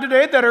walking around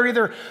today that are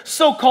either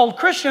so-called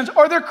Christians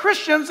or they're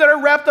Christians that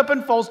are wrapped up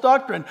in false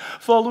doctrine.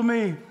 Follow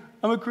me.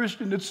 I'm a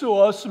Christian. It's so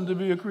awesome to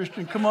be a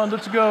Christian. Come on,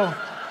 let's go.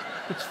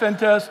 It's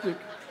fantastic.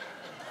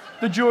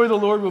 The joy of the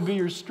Lord will be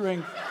your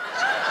strength.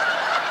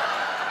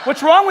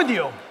 What's wrong with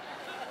you?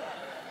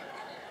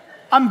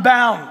 I'm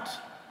bound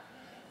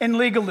in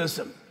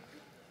legalism.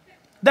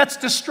 That's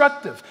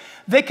destructive.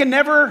 They can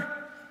never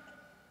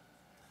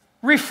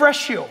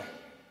refresh you.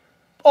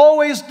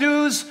 Always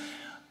do's,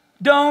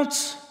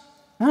 don'ts,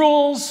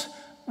 rules,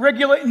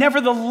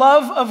 never the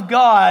love of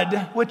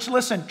God, which,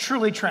 listen,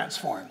 truly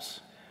transforms.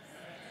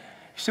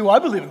 You say, well, I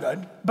believe in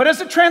God. But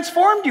has it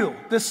transformed you,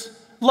 this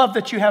love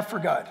that you have for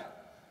God?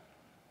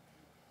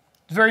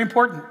 It's very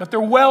important. But they're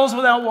wells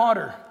without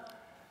water.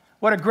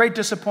 What a great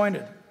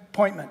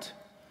disappointment.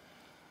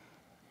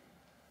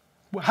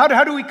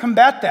 How do we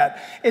combat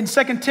that? In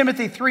 2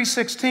 Timothy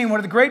 3:16, one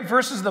of the great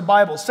verses of the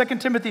Bible, 2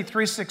 Timothy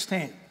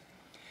 3:16.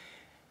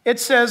 It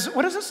says,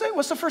 what does it say?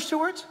 What's the first two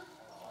words?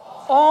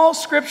 All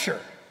Scripture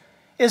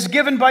is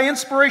given by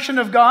inspiration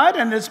of God,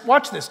 and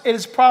watch this, it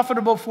is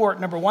profitable for,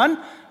 number one,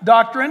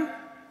 doctrine.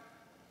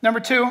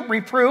 Number two,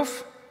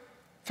 reproof.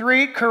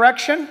 3,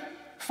 correction.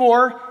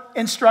 4,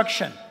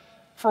 instruction.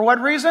 For what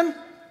reason?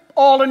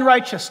 All in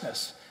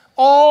righteousness.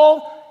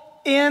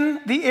 All in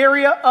the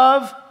area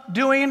of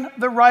doing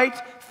the right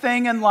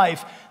thing in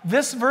life.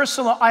 This verse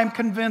alone, I'm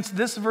convinced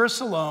this verse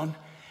alone,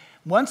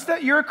 once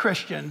that you're a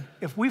Christian,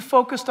 if we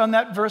focused on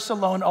that verse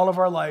alone all of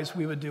our lives,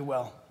 we would do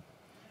well.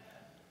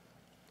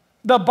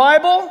 The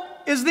Bible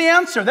is the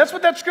answer. That's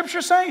what that scripture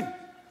is saying.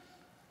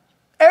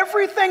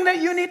 Everything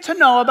that you need to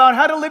know about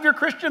how to live your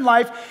Christian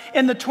life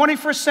in the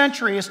 21st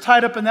century is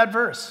tied up in that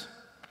verse.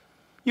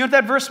 You know what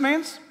that verse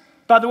means?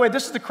 By the way,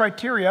 this is the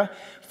criteria.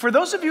 For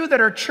those of you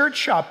that are church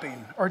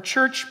shopping or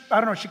church, I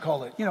don't know what you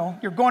call it. You know,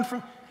 you're going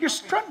from, you're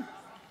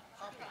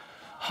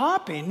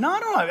hopping. No,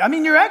 I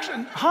mean, you're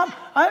actually,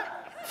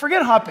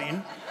 forget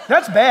hopping.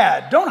 That's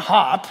bad. Don't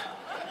hop.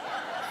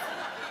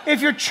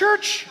 If you're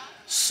church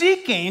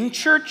seeking,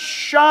 church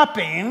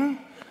shopping,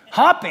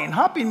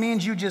 hopping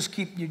means you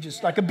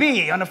just like a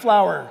bee on a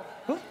flower.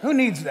 Who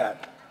needs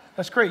that?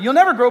 That's great. You'll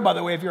never grow, by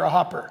the way, if you're a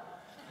hopper.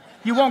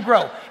 You won't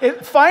grow.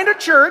 Find a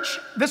church.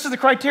 This is the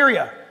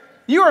criteria.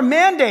 You are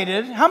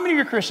mandated. How many of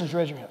you are Christians?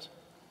 Raise your hands.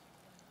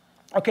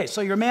 Okay,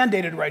 so you're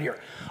mandated right here.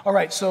 All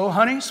right, so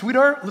honey,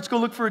 sweetheart, let's go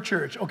look for a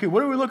church. Okay,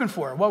 what are we looking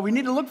for? Well, we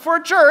need to look for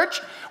a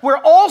church where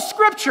all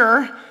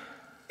Scripture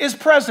is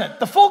present,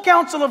 the full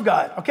counsel of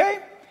God, okay?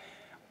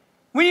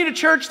 We need a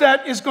church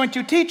that is going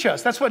to teach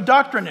us. That's what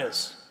doctrine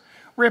is.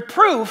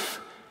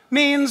 Reproof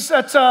means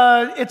that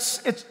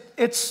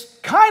it's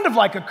kind of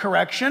like a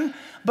correction,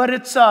 but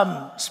it's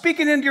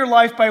speaking into your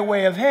life by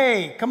way of,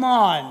 hey, come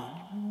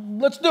on,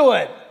 let's do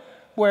it.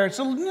 Where it's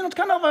it's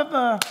kind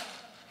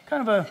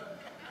of a,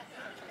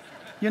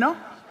 you know?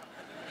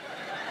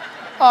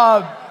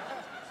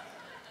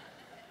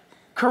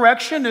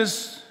 Correction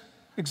is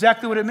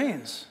exactly what it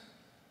means.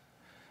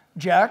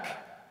 Jack,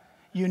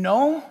 you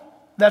know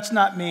that's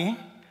not me.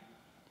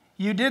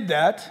 You did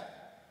that.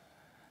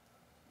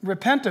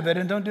 Repent of it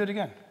and don't do it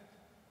again.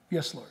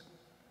 Yes, Lord.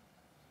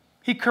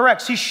 He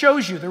corrects. He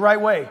shows you the right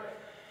way.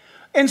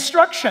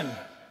 Instruction.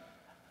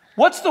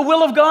 What's the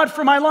will of God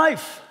for my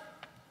life?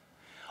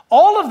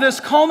 All of this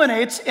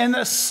culminates in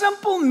a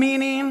simple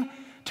meaning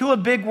to a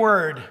big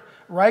word.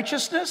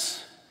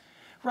 Righteousness.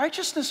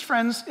 Righteousness,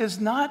 friends, is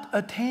not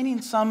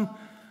attaining some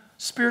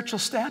spiritual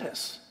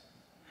status.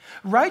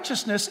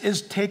 Righteousness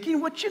is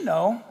taking what you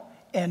know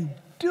and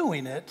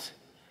doing it.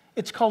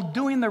 It's called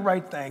doing the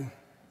right thing.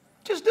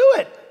 Just do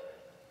it.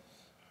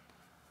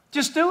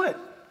 Just do it.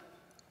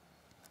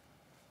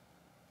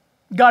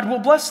 God will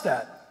bless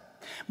that.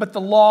 But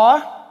the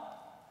law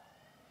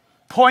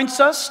points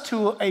us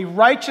to a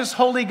righteous,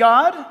 holy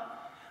God.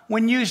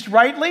 When used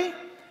rightly,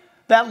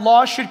 that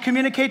law should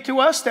communicate to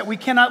us that we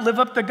cannot live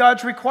up to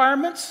God's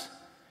requirements.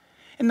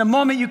 In the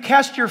moment you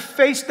cast your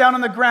face down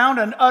on the ground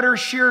in utter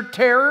sheer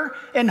terror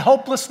and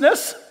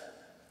hopelessness,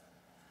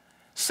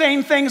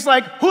 saying things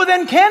like, who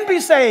then can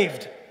be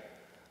saved?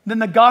 Then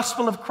the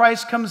gospel of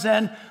Christ comes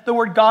in. The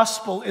word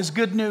gospel is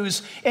good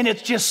news, and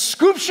it just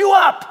scoops you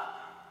up.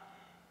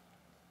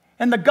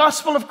 And the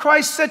gospel of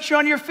Christ sets you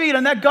on your feet,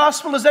 and that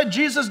gospel is that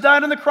Jesus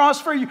died on the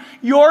cross for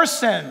your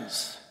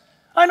sins.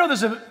 I know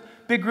there's a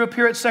big group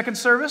here at Second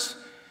Service,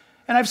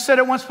 and I've said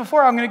it once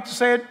before. I'm going to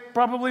say it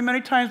probably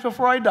many times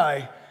before I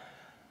die.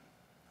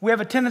 We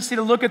have a tendency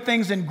to look at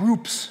things in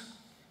groups.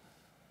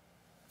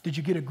 Did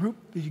you get a group?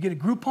 Did you get a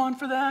Groupon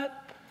for that?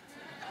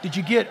 Did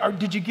you get,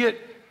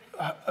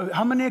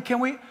 how many can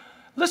we?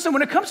 Listen,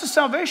 when it comes to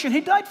salvation,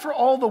 he died for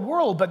all the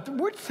world, but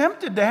we're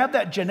tempted to have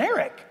that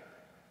generic.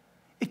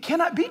 It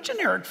cannot be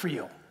generic for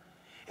you.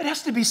 It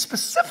has to be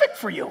specific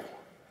for you.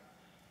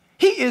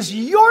 He is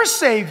your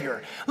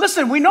Savior.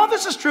 Listen, we know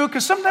this is true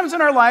because sometimes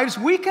in our lives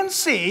we can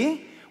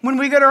see, when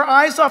we get our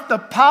eyes off the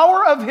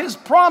power of his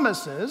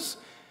promises,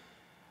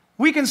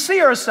 we can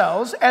see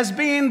ourselves as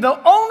being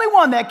the only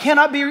one that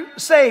cannot be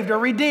saved or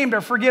redeemed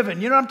or forgiven.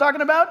 You know what I'm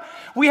talking about?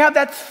 We have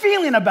that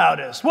feeling about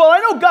us. Well, I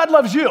know God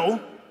loves you,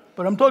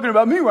 but I'm talking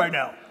about me right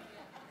now.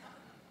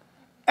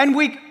 And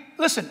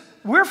listen,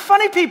 we're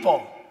funny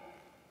people.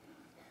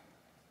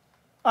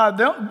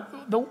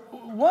 The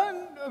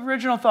one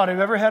original thought I've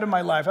ever had in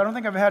my life, I don't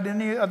think I've had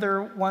any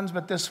other ones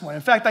but this one.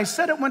 In fact, I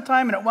said it one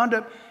time and it wound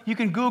up, you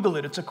can Google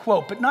it, it's a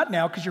quote, but not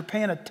now because you're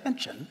paying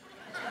attention.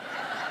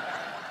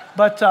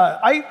 But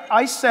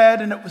I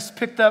said, and it was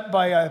picked up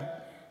by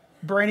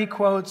Brainy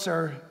Quotes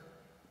or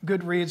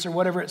Goodreads or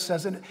whatever it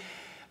says, and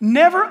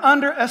never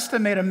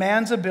underestimate a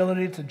man's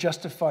ability to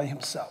justify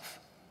himself.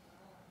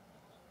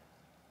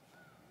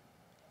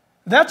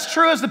 That's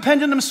true as the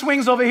pendulum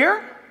swings over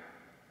here.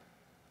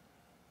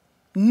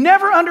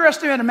 Never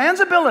underestimate a man's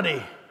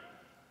ability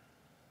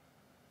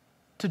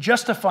to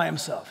justify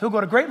himself. He'll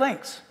go to great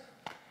lengths.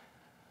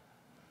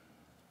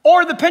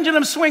 Or the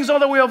pendulum swings all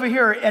the way over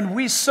here, and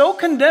we so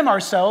condemn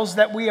ourselves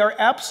that we are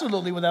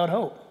absolutely without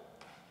hope.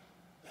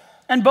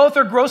 And both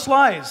are gross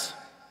lies.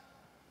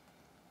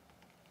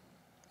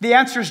 The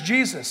answer is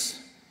Jesus.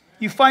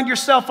 You find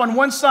yourself on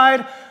one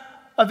side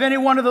of any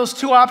one of those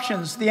two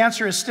options, the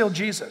answer is still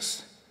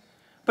Jesus.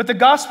 But the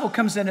gospel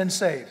comes in and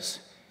saves.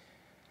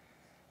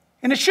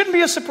 And it shouldn't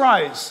be a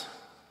surprise.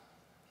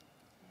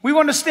 We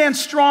want to stand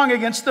strong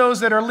against those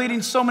that are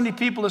leading so many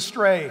people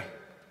astray.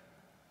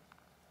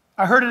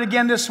 I heard it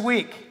again this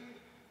week,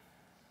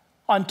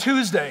 on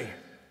Tuesday,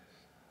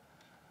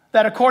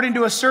 that according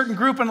to a certain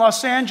group in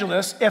Los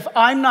Angeles, if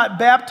I'm not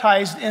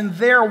baptized in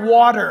their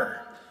water,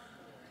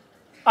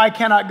 I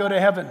cannot go to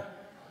heaven.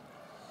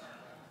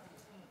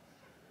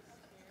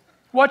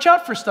 Watch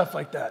out for stuff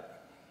like that.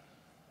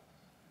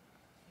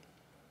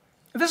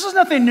 This is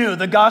nothing new,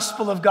 the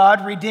gospel of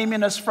God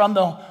redeeming us from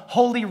the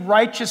holy,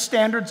 righteous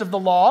standards of the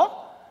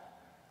law.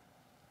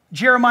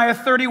 Jeremiah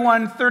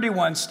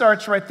 31:31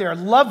 starts right there.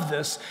 Love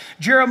this.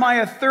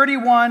 Jeremiah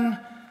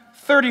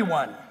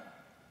 31:31.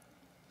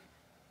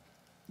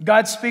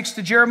 God speaks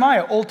to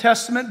Jeremiah, Old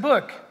Testament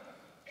book,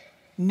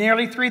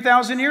 nearly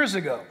 3,000 years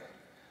ago.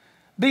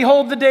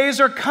 Behold, the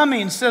days are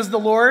coming, says the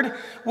Lord,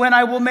 when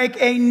I will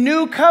make a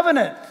new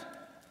covenant.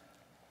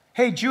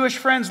 Hey, Jewish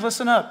friends,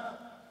 listen up.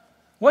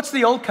 What's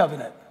the old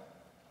covenant?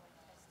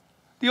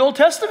 The Old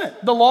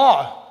Testament, the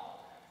law.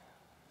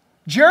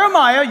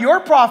 Jeremiah, your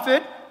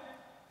prophet,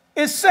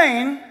 is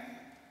saying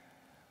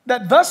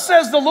that thus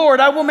says the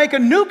Lord, I will make a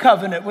new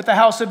covenant with the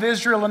house of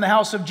Israel and the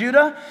house of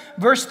Judah.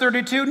 Verse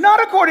 32,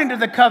 not according to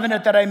the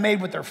covenant that I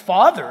made with their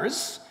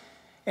fathers.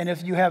 And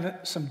if you have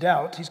some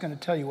doubt, he's going to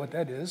tell you what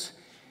that is.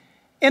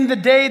 In the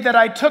day that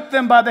I took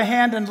them by the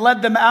hand and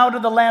led them out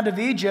of the land of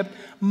Egypt,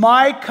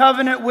 my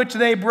covenant which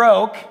they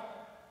broke.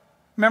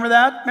 Remember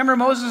that? Remember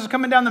Moses is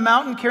coming down the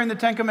mountain carrying the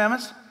Ten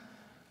Commandments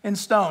in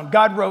stone.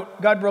 God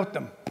wrote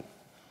them.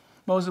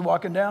 Moses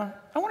walking down.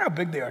 I wonder how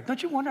big they are.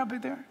 Don't you wonder how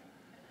big they are?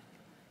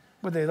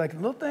 Were they like a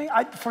little thing?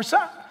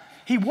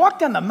 He walked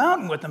down the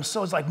mountain with them,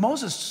 so it's like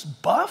Moses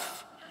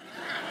buff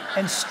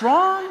and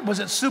strong. Was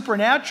it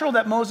supernatural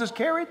that Moses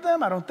carried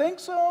them? I don't think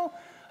so.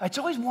 I've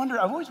always wondered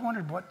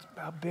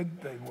how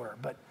big they were,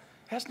 but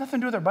it has nothing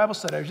to do with our Bible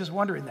study. I was just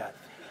wondering that.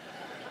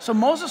 So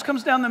Moses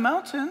comes down the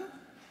mountain,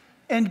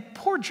 and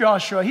poor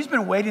Joshua, he's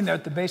been waiting there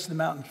at the base of the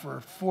mountain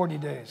for 40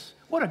 days.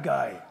 What a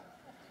guy.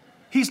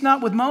 He's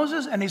not with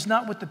Moses, and he's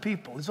not with the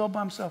people. He's all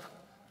by himself.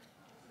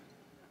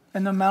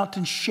 And the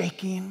mountain's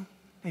shaking,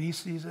 and he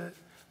sees it,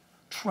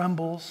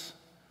 trembles.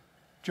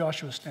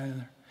 Joshua's standing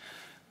there.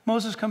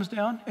 Moses comes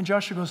down, and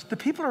Joshua goes, the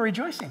people are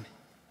rejoicing.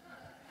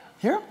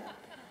 Here?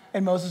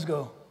 And Moses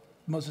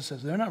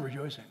says, they're not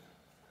rejoicing.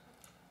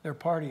 They're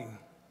partying.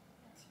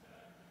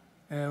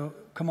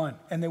 Come on.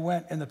 And they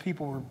went, and the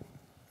people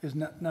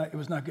it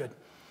was not good.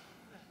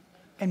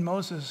 And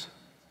Moses,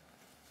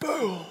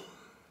 boom.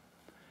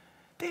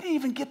 He didn't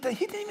even get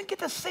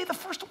to say the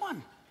first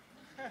one.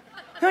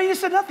 No, he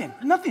just said nothing.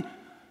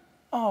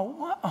 Oh,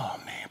 what? Oh,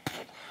 man.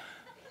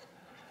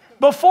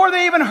 Before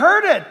they even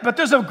heard it. But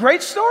there's a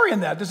great story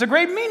in that. There's a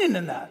great meaning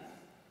in that.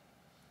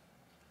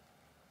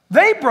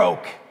 They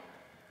broke.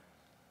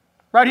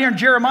 Right here in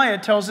Jeremiah,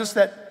 it tells us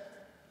that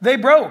they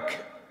broke.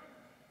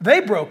 They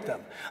broke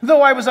them.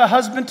 Though I was a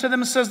husband to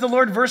them, says the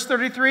Lord, verse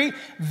 33,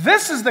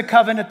 this is the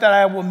covenant that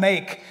I will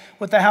make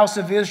with the house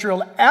of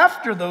Israel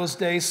after those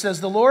days,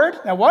 says the Lord.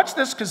 Now watch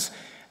this, because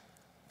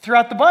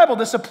throughout the Bible,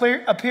 this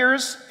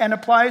appears and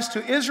applies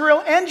to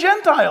Israel and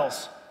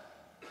Gentiles.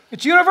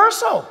 It's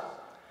universal.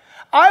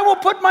 I will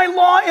put my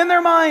law in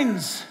their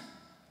minds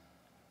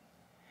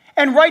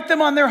and write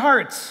them on their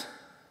hearts.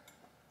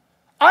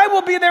 I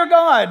will be their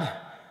God.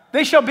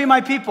 They shall be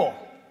my people.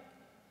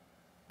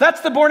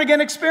 That's the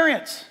born-again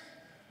experience.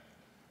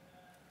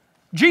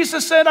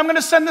 Jesus said, I'm going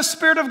to send the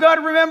Spirit of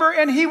God, remember,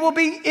 and he will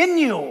be in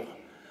you.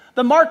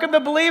 The mark of the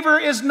believer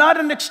is not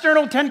an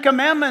external 10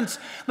 commandments.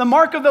 The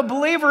mark of the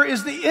believer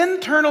is the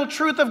internal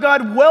truth of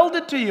God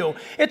welded to you.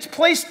 It's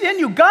placed in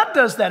you. God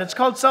does that. It's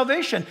called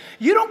salvation.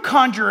 You don't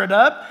conjure it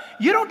up.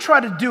 You don't try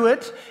to do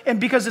it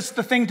and because it's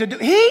the thing to do.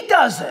 He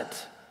does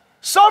it.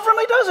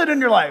 Sovereignly does it in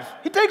your life.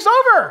 He takes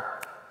over.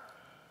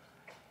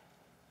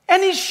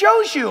 And he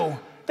shows you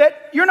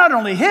that you're not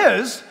only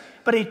his,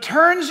 but he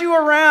turns you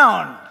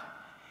around.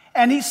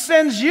 And he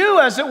sends you,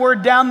 as it were,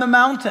 down the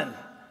mountain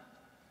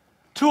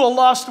to a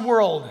lost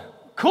world.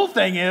 Cool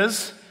thing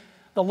is,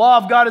 the law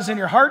of God is in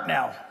your heart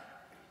now.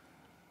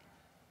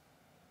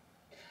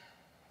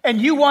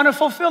 And you want to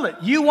fulfill it.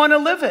 You want to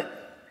live it.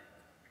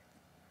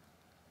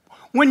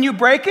 When you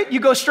break it, you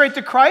go straight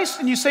to Christ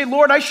and you say,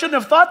 Lord, I shouldn't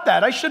have thought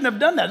that. I shouldn't have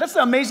done that. That's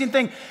the amazing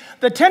thing.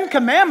 The 10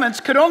 commandments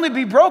could only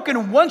be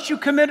broken once you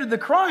committed the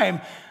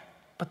crime.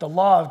 But the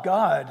law of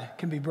God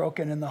can be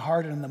broken in the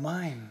heart and in the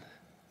mind.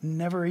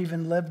 Never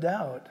even lived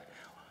out.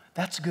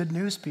 That's good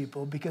news,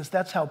 people, because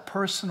that's how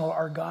personal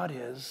our God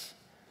is.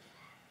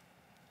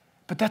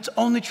 But that's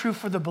only true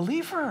for the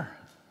believer.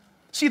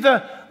 See,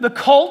 the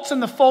cults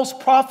and the false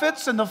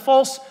prophets and the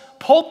false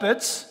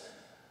pulpits,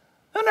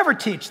 they'll never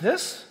teach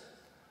this.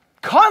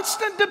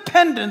 Constant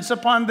dependence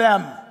upon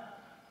them.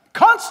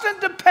 Constant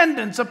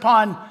dependence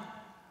upon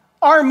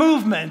our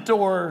movement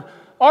or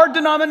our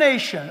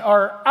denomination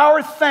or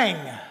our thing.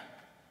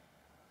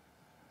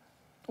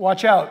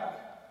 Watch out.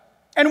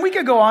 And we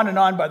could go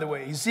on, by the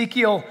way.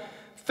 Ezekiel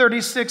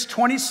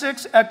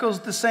 36:26 echoes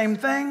the same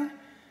thing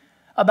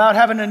about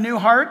having a new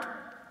heart.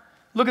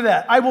 Look at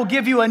that. I will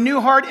give you a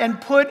new heart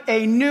and put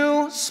a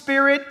new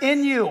spirit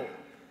in you.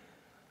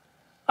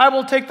 I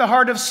will take the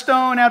heart of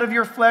stone out of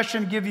your flesh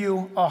and give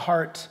you a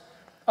heart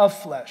of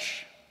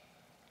flesh.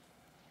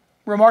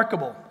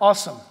 Remarkable.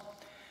 Awesome.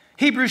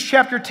 Hebrews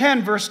chapter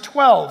 10, verse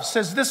 12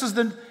 says, this is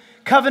the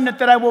covenant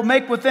that I will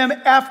make with them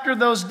after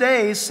those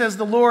days, says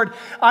the Lord.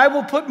 I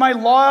will put my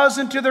laws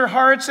into their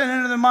hearts and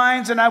into their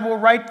minds, and I will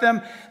write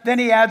them. Then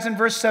he adds in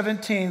verse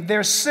 17,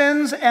 their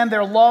sins and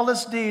their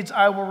lawless deeds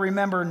I will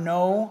remember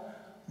no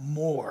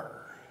more.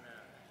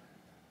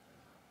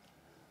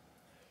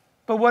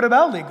 But what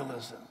about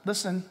legalism?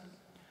 Listen,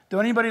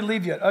 don't anybody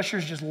leave yet.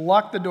 Ushers, just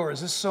lock the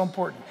doors. This is so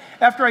important.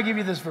 After I give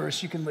you this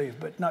verse, you can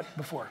leave, but not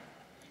before.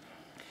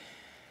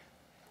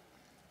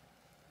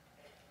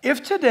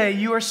 If today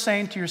you are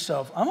saying to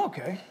yourself, I'm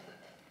okay.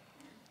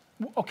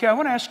 Okay, I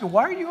want to ask you,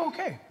 why are you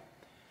okay?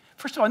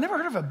 First of all, I never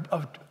heard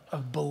of a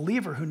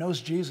believer who knows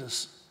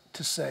Jesus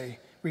to say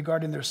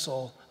regarding their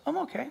soul, I'm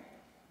okay.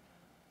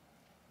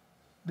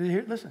 Did you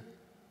hear? Listen.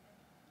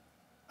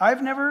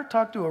 I've never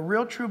talked to a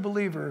real true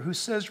believer who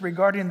says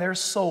regarding their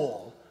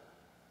soul,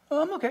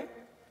 oh, I'm okay.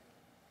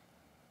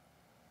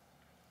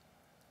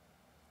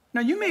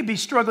 Now, you may be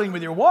struggling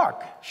with your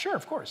walk. Sure,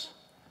 of course.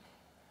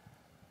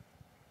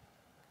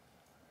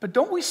 But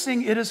don't we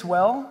sing, it is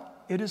well,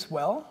 it is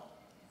well,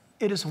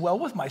 it is well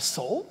with my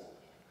soul?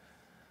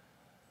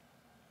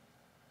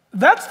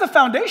 That's the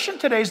foundation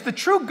today, is the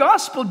true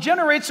gospel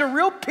generates a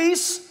real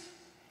peace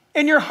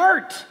in your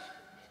heart.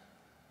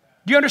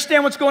 Do you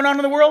understand what's going on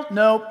in the world?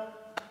 No.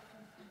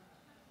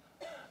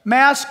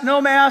 Mask,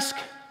 no mask.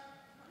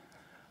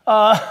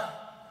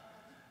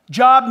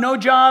 Job, no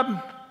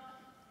job.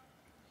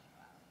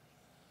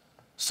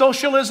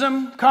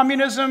 Socialism,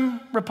 communism,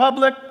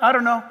 republic, I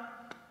don't know.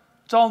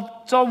 It's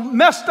all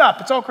messed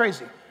up. It's all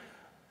crazy.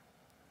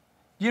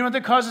 You know what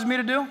that causes me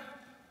to do?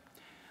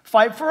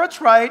 Fight for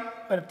what's right,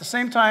 but at the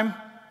same time,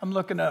 I'm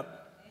looking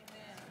up.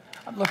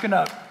 I'm looking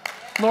up.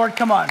 Lord,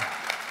 come on.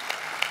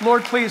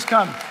 Lord, please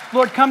come.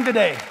 Lord, come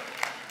today.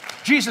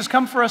 Jesus,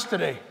 come for us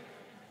today.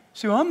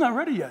 See, well, I'm not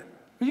ready yet.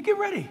 Well, you get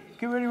ready.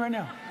 Get ready right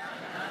now.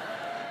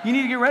 You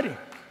need to get ready.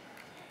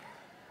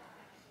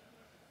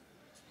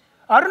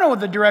 I don't know what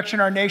the direction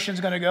our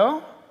nation's going to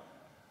go.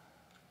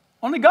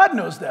 Only God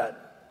knows that.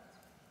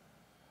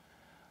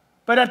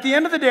 But at the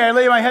end of the day, I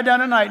lay my head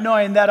down at night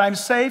knowing that I'm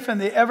safe in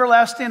the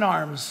everlasting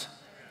arms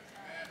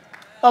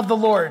of the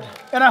Lord.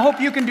 And I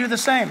hope you can do the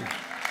same.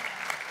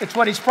 It's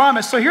what he's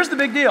promised. So here's the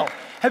big deal.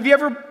 Have you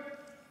ever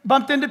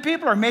bumped into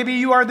people, or maybe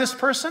you are this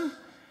person,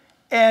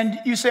 and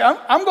you say,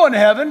 I'm going to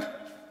heaven.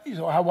 You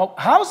say, well,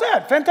 how's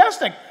that?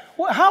 Fantastic.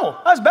 Well,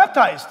 how? I was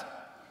baptized.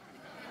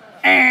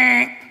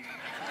 I'm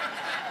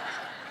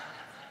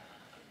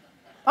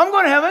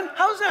going to heaven.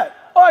 How's that?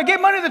 Oh, I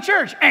gave money to the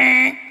church.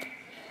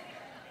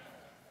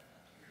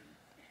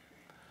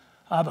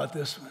 How about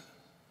this one?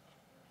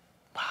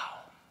 Wow.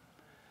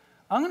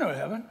 I'm going to go to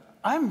heaven.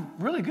 I'm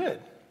really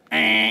good.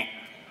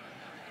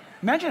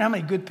 Imagine how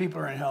many good people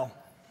are in hell.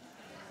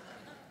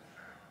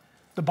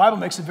 The Bible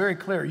makes it very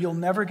clear. You'll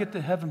never get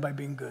to heaven by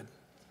being good.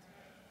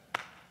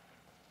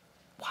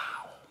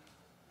 Wow.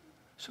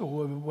 So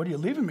what are you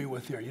leaving me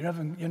with here? You're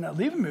not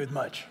leaving me with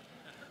much.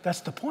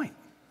 That's the point.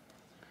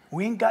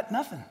 We ain't got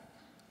nothing.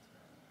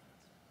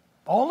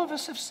 All of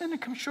us have sinned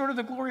and come short of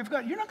the glory of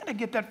God. You're not going to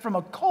get that from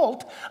a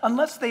cult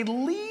unless they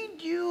lead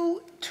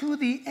you to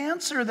the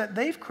answer that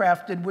they've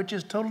crafted, which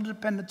is total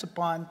dependence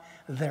upon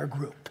their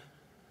group.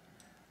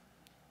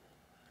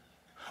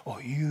 Oh,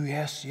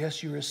 yes,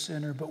 you're a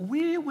sinner, but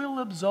we will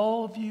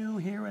absolve you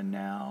here and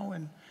now,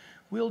 and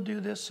we'll do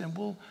this, and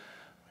we'll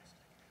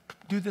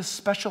do this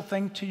special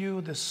thing to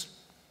you, this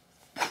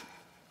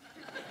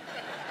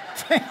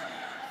thing.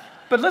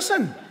 But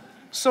listen,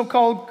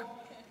 so-called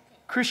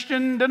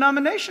Christian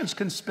denominations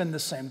can spin the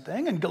same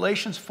thing. In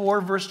Galatians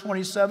 4, verse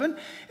 27,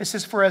 it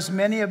says, for as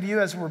many of you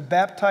as were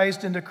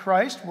baptized into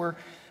Christ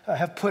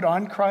have put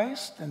on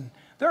Christ. And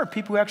there are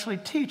people who actually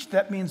teach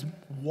that means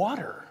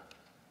water.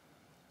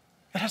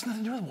 It has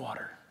nothing to do with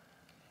water.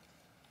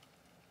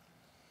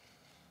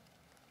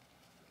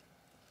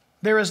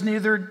 There is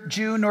neither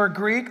Jew nor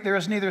Greek. There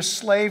is neither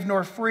slave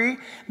nor free.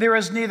 There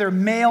is neither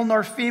male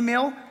nor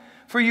female.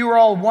 For you are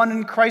all one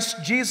in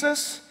Christ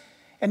Jesus.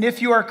 And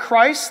if you are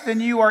Christ, then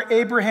you are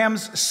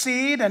Abraham's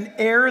seed and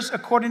heirs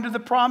according to the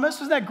promise.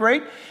 Isn't that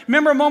great?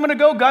 Remember a moment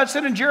ago, God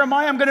said in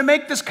Jeremiah, I'm going to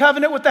make this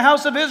covenant with the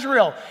house of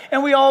Israel.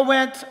 And we all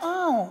went,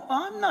 oh,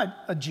 I'm not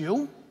a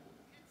Jew.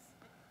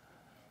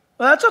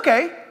 Well, that's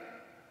okay.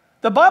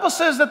 The Bible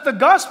says that the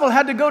gospel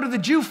had to go to the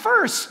Jew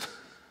first.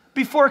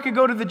 before it could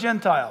go to the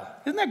Gentile.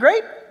 Isn't that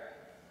great?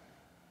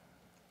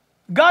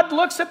 God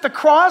looks at the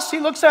cross, he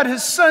looks at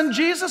his son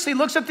Jesus, he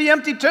looks at the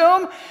empty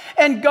tomb,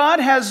 and God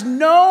has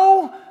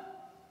no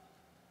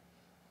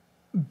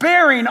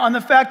bearing on the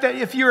fact that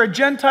if you're a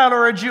Gentile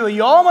or a Jew,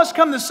 you all must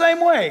come the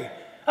same way.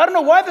 I don't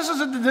know why this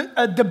is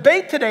a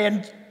debate today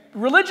in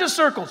religious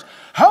circles.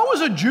 How is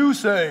a Jew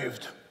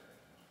saved?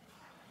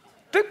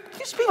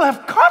 These people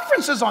have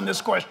conferences on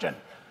this question.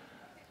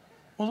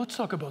 Well, let's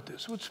talk about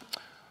this.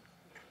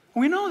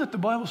 We know that the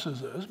Bible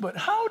says this, but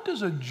how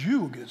does a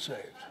Jew get saved?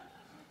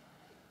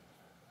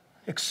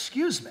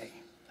 Excuse me.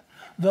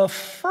 The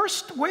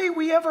first way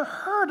we ever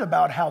heard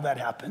about how that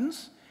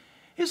happens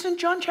is in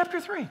John chapter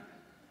 3.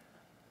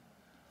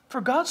 For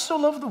God so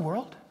loved the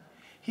world,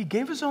 he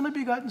gave his only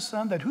begotten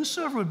Son, that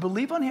whosoever would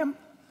believe on him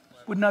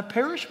would not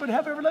perish but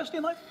have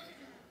everlasting life.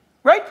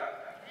 Right?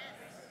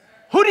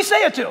 Who did he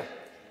say it to?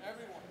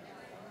 Everyone.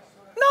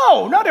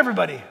 No, not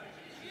everybody.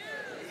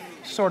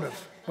 Sort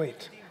of.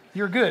 Wait.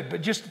 You're good,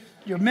 but just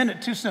you're a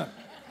minute too soon.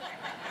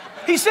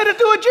 He said it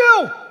to a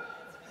Jew.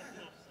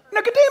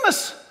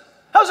 Nicodemus.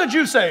 How's a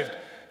Jew saved?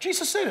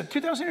 Jesus said it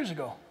 2,000 years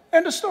ago.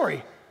 End of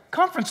story.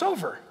 Conference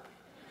over.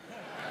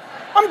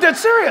 I'm dead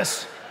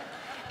serious.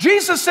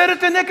 Jesus said it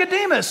to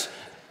Nicodemus.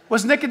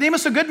 Was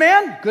Nicodemus a good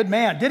man? Good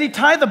man. Did he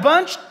tie the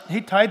bunch?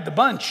 He tied the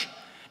bunch.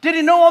 Did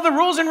he know all the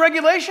rules and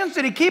regulations?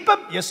 Did he keep them?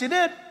 Yes, he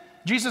did.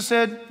 Jesus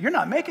said, you're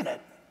not making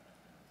it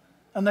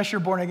unless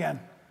you're born again.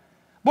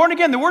 Born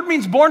again, the word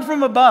means born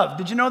from above.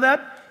 Did you know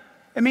that?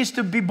 It means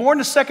to be born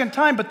a second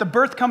time, but the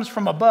birth comes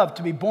from above,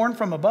 to be born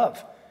from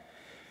above.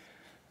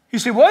 You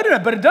say, why did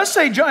it? But it does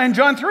say in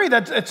John 3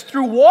 that it's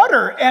through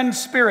water and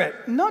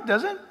spirit. No, it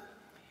doesn't.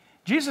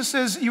 Jesus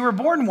says you were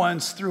born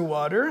once through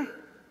water.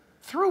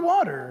 Through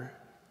water.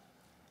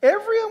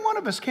 Every one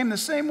of us came the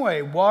same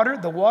way. Water,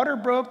 the water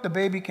broke, the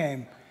baby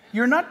came.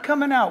 You're not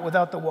coming out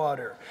without the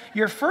water.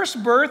 Your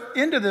first birth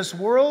into this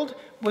world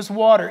was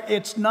water.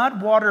 It's not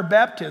water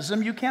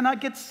baptism. You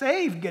cannot get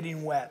saved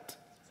getting wet.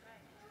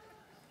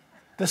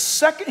 The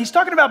second, he's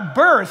talking about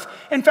birth.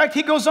 In fact,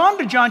 he goes on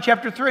to John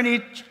chapter 3 and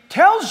he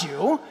tells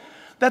you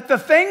that the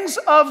things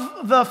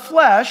of the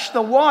flesh,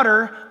 the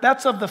water,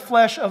 that's of the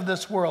flesh of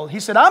this world. He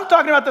said, I'm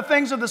talking about the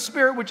things of the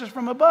spirit, which is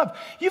from above.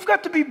 You've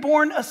got to be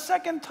born a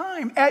second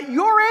time. At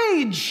your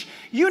age,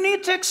 you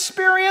need to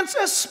experience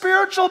a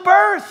spiritual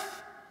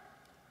birth.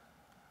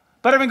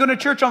 But I've been going to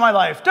church all my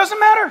life. Doesn't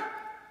matter.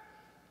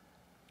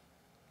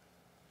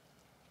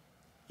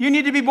 You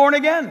need to be born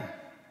again.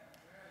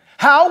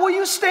 How will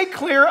you stay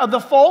clear of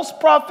the false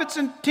prophets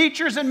and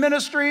teachers and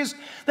ministries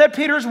that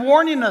Peter's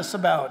warning us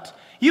about?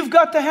 You've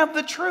got to have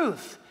the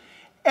truth.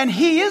 And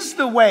he is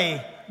the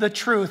way, the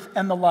truth,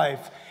 and the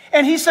life.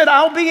 And he said,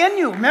 I'll be in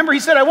you. Remember, he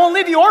said, I won't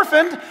leave you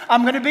orphaned.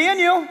 I'm going to be in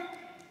you.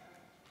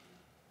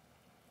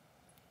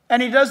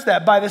 And he does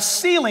that by the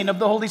sealing of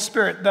the Holy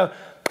Spirit,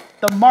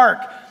 the mark.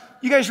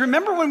 You guys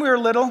remember when we were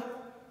little?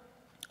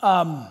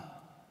 Well,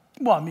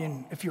 I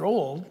mean, if you're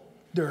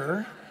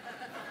older,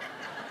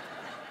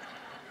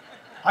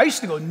 I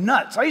used to go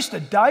nuts. I used to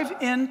dive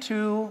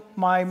into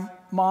my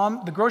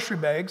mom, the grocery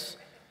bags,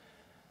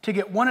 to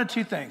get one of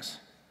two things.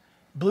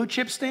 Blue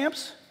chip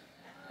stamps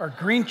or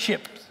green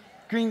chips.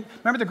 Green,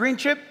 remember the green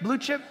chip, blue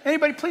chip?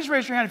 Anybody, please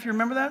raise your hand if you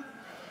remember that.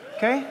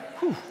 Okay?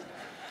 Whew.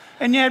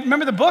 And you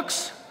remember the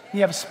books? You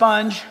have a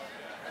sponge.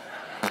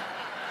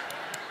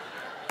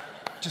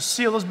 Just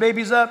seal those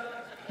babies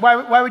up.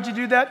 Why would you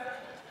do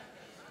that?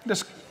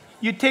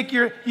 You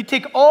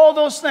take all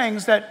those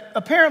things that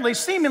apparently,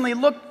 seemingly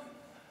look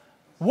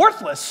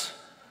worthless.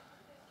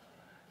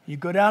 You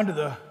go down to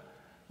the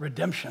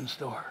redemption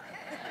store.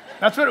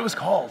 That's what it was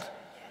called.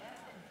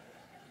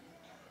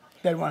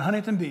 That one,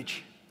 Huntington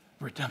Beach,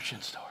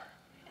 redemption store.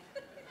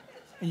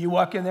 And you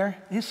walk in there,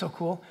 it's so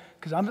cool,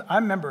 because I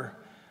remember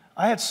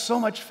I had so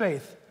much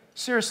faith.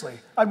 Seriously,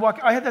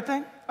 I had that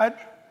thing,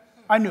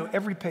 I knew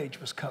every page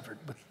was covered.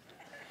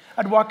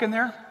 I'd walk in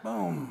there,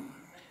 boom,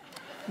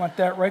 want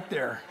that right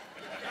there.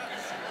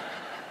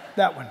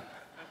 That one.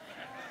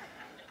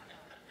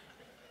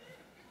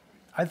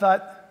 I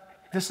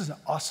thought, this is an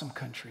awesome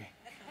country.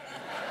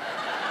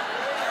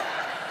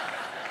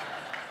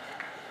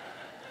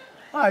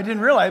 Well, I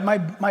didn't realize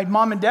my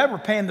mom and dad were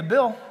paying the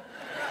bill.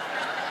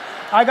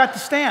 I got the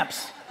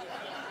stamps.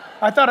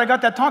 I thought I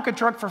got that Tonka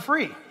truck for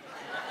free.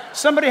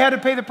 Somebody had to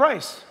pay the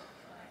price.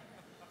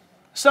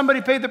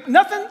 Somebody paid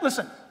nothing,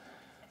 listen.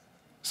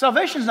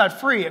 Salvation's not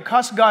free. It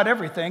costs God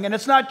everything, and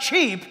it's not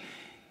cheap.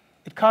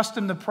 It cost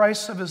him the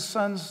price of his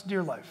son's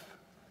dear life.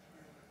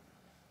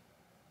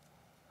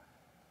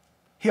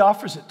 He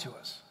offers it to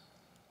us.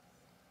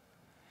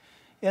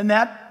 In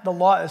that, the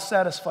law is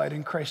satisfied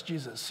in Christ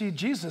Jesus. See,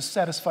 Jesus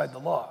satisfied the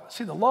law.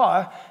 See, the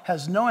law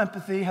has no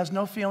empathy, has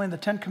no feeling. The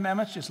Ten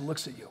Commandments just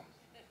looks at you.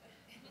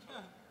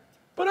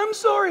 But I'm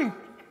sorry.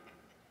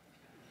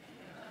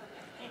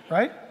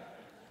 Right?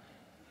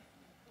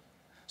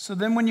 So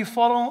then when you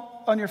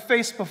fall on your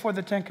face before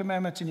the Ten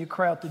Commandments and you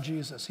cry out to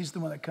Jesus, he's the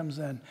one that comes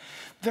in.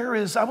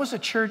 I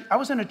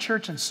was in a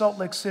church in Salt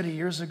Lake City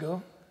years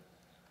ago.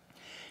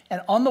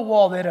 And on the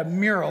wall, they had a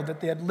mural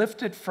that they had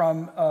lifted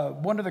from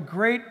one of the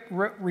great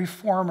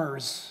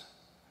reformers'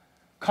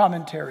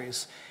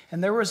 commentaries.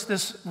 And there was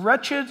this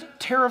wretched,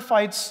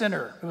 terrified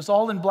sinner. It was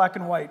all in black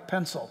and white,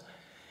 pencil.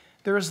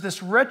 There was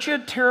this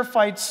wretched,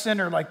 terrified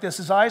sinner like this.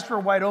 His eyes were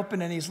wide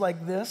open, and he's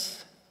like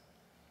this,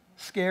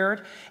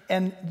 scared.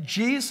 And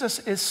Jesus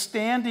is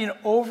standing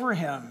over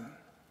him.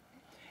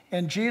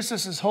 And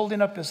Jesus is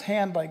holding up his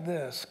hand like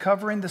this,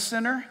 covering the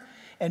sinner.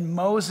 And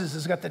Moses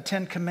has got the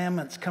 10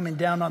 Commandments coming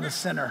down on the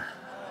sinner.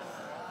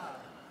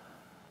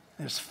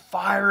 There's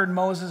fire in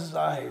Moses'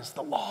 eyes,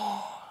 the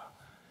law.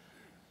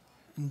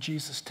 And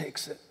Jesus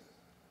takes it.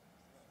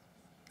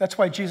 That's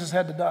why Jesus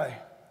had to die.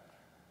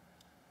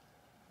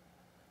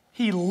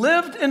 He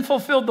lived and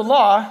fulfilled the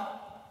law,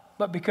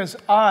 but because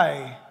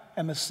I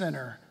am a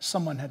sinner,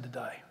 someone had to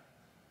die.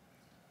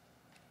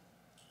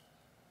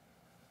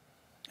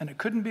 And it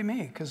couldn't be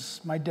me,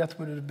 because my death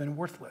would have been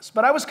worthless.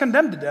 But I was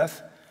condemned to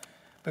death,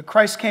 but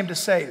Christ came to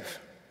save.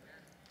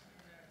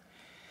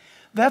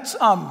 That's,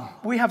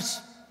 we're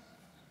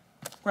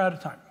out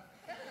of time.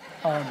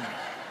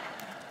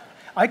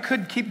 I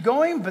could keep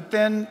going, but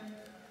then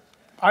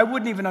I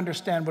wouldn't even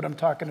understand what I'm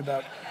talking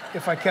about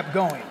if I kept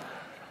going.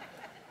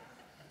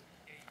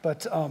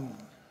 But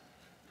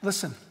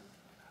listen,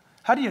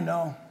 how do you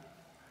know?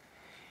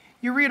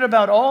 You read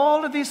about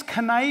all of these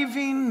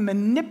conniving,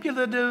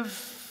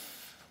 manipulative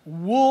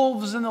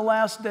wolves in the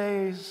last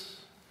days.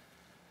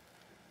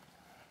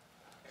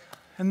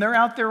 And they're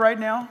out there right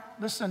now.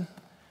 Listen,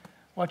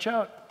 watch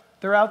out.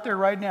 They're out there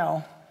right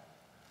now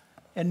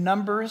in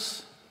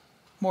numbers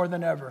more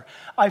than ever.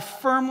 I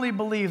firmly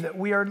believe that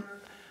we are,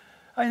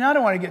 I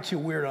don't want to get too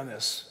weird on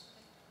this,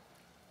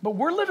 but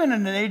we're living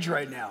in an age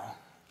right now.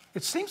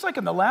 It seems like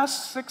in the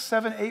last 6,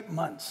 7, 8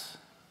 months,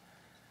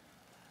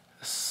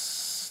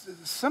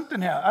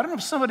 something happened. I don't know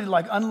if somebody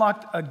like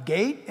unlocked a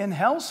gate in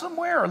hell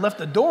somewhere or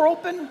left a door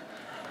open,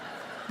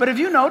 but have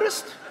you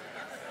noticed?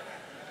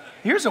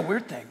 Here's a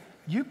weird thing.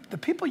 The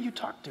people you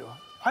talk to,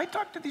 I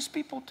talk to these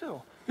people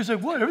too. You say,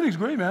 what? Everything's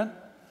great, man.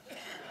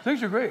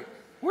 Things are great.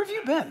 Where have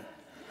you been?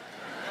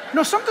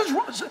 No, something's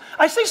wrong.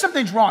 I say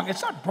something's wrong.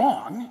 It's not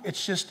wrong.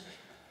 It's just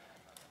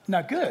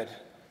not good.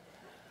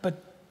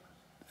 But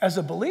as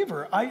a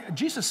believer,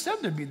 Jesus said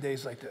there'd be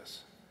days like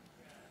this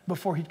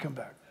before he'd come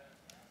back.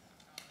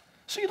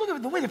 So you look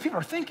at the way that people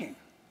are thinking.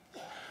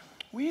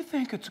 We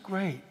think it's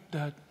great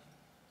that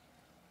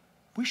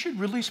we should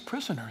release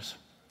prisoners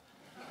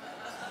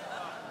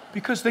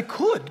because they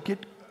could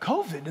get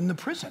COVID in the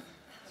prison.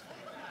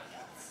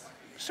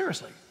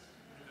 Seriously.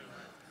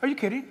 Are you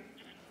kidding?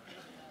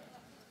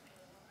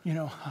 You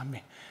know, I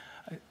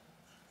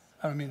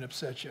don't mean to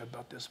upset you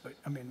about this, but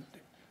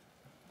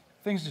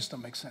things just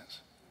don't make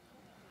sense.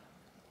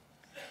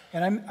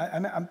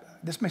 And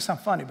this may sound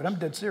funny, but I'm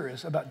dead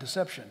serious about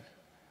deception.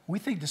 We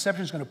think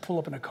deception is going to pull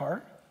up in a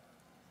car.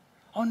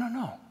 Oh,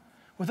 no.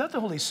 Without the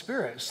Holy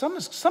Spirit, some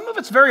of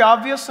it's very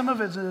obvious. Some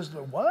of it is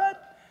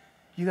what?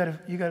 You got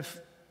to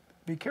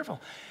be careful.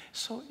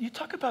 So you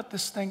talk about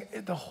this thing.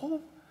 The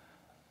whole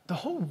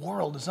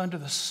world is under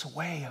the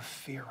sway of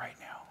fear right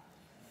now.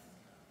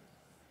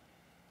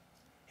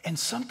 And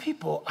some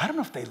people, I don't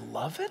know if they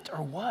love it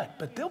or what,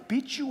 but they'll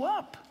beat you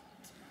up.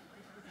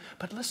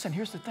 But listen,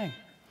 here's the thing.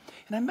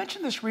 And I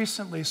mentioned this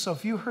recently, so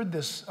if you heard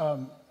this,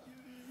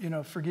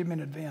 forgive me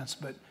in advance,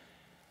 but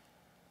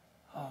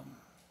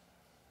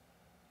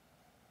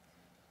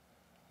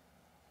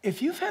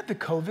if you've had the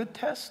COVID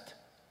test,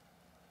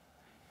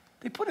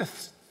 they put a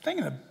thing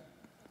in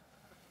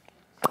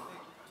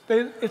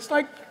it's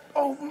like,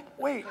 oh,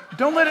 wait,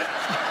 don't let it,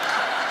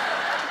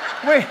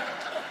 wait.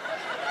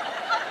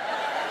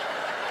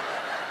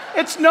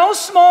 It's no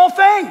small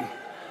thing.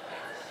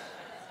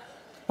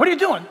 What are you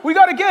doing? We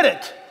got to get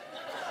it.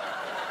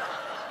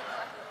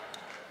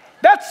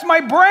 That's my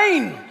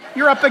brain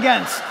you're up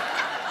against.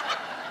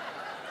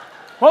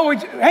 Well,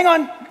 hang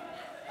on.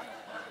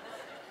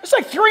 It's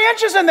like 3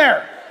 inches in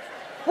there.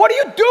 What are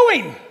you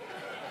doing?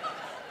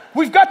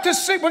 We've got to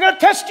see, we're going to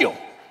test you.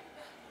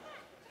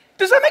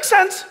 Does that make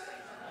sense?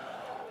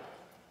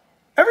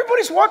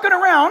 Everybody's walking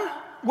around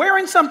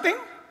wearing something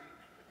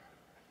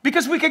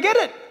because we could get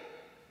it.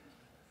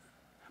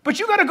 But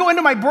you got to go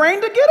into my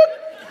brain to get it?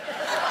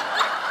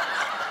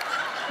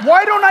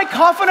 Why don't I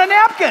cough on a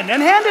napkin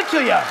and hand it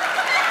to you?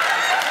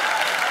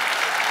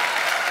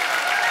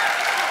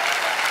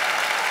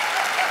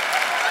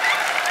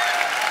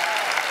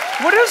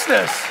 What is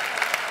this?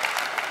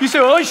 You say,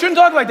 well, you shouldn't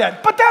talk like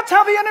that. But that's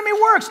how the enemy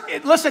works.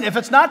 Listen, if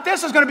it's not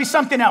this, it's going to be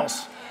something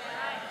else.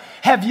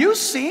 Have you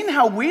seen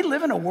how we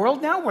live in a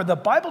world now where the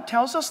Bible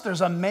tells us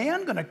there's a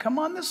man going to come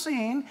on the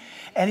scene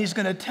and he's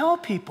going to tell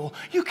people,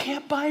 you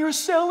can't buy or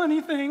sell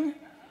anything.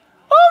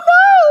 Oh,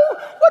 no.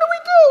 What do we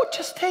do?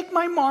 Just take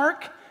my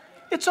mark.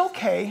 It's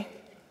okay.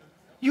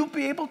 You'll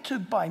be able to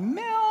buy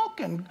milk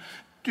and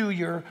do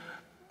your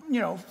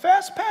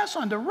fast pass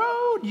on the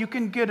road. You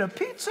can get a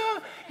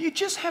pizza. You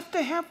just have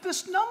to have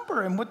this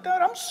number. And with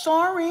that, I'm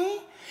sorry.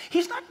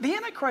 The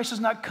Antichrist is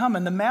not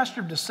coming. The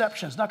master of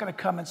deception is not going to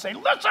come and say,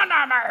 listen to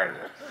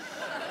me.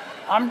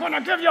 I'm going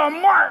to give you a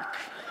mark.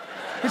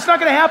 It's not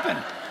going to happen.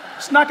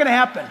 It's not going to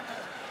happen.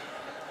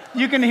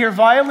 You can hear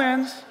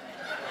violins,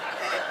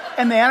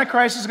 and the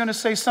Antichrist is going to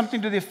say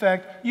something to the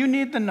effect, you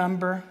need the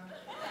number.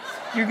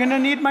 You're going to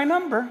need my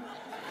number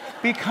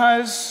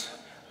because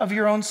of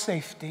your own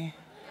safety.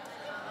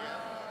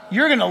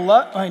 You're going to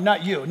love,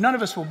 not you, none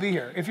of us will be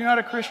here. If you're not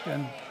a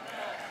Christian,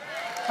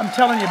 I'm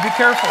telling you, be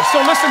careful. So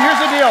listen, here's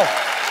the deal.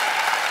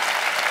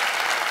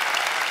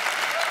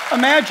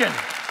 Imagine,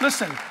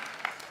 listen,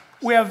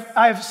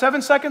 I have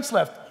 7 seconds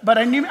left, but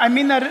I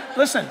mean that,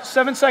 listen,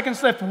 7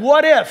 seconds left.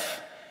 What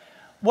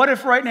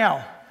if right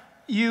now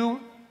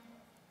you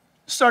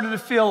started to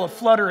feel a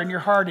flutter in your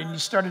heart and you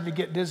started to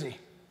get dizzy?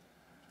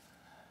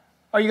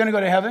 Are you going to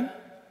go to heaven?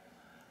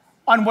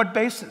 On what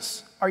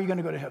basis are you going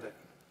to go to heaven?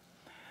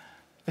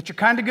 That you're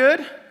kind of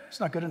good? It's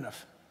not good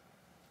enough.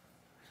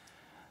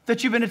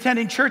 That you've been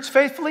attending church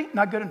faithfully?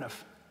 Not good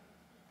enough.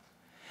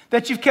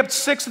 That you've kept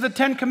 6 of the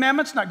 10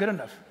 commandments? Not good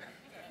enough.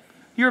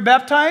 You were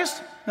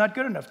baptized? Not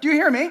good enough. Do you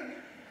hear me?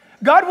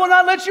 God will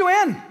not let you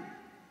in.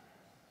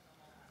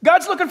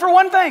 God's looking for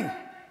one thing.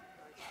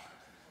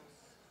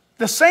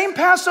 The same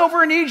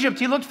Passover in Egypt,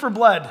 he looked for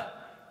blood.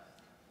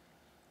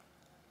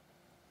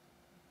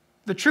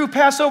 The true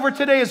Passover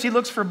today is he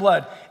looks for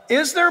blood.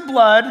 Is there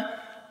blood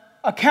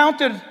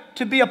accounted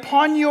to be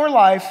upon your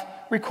life,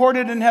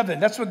 recorded in heaven?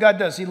 That's what God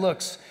does. He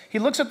looks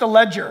at the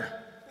ledger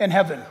in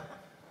heaven.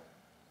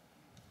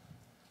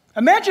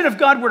 Imagine if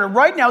God were to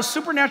right now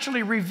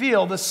supernaturally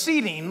reveal the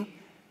seating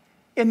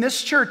in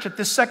this church at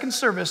this second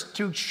service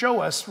to show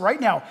us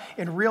right now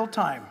in real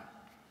time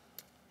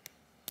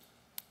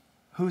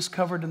who's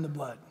covered in the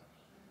blood.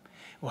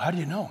 Well, how do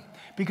you know?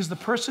 Because the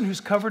person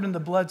who's covered in the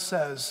blood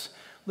says,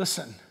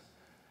 listen,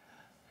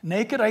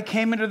 naked I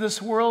came into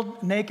this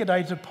world, naked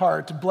I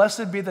depart.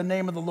 Blessed be the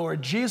name of the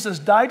Lord. Jesus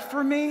died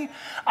for me.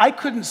 I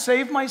couldn't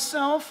save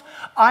myself.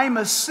 I'm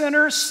a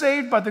sinner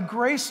saved by the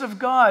grace of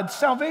God.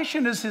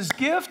 Salvation is his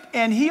gift,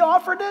 and he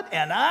offered it,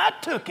 and I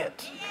took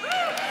it.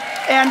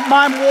 And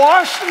I'm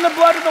washed in the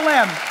blood of the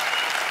Lamb.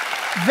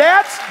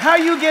 That's how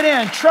you get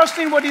in,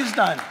 trusting what he's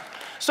done.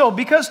 So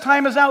because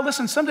time is out,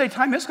 listen, someday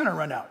time is going to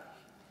run out.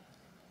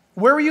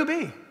 Where will you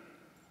be?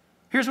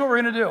 Here's what we're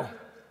going to do.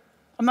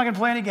 I'm not going to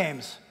play any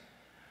games.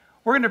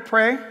 We're going to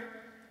pray.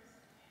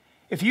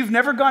 If you've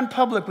never gone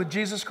public with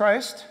Jesus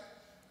Christ,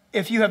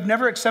 if you have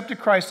never accepted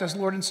Christ as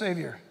Lord and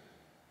Savior,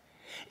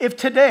 if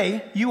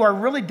today you are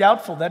really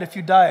doubtful that if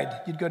you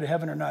died, you'd go to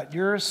heaven or not,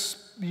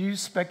 you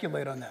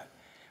speculate on that.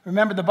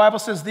 Remember, the Bible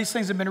says these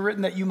things have been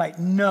written that you might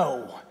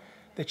know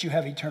that you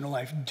have eternal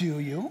life. Do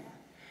you?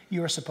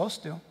 You are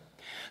supposed to.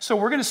 So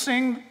we're going to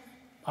sing.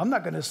 I'm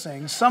not going to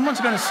sing. Someone's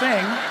going to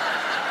sing.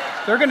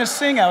 They're going to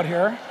sing out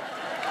here.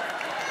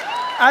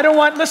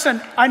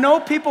 Listen, I know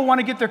people want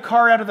to get their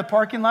car out of the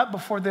parking lot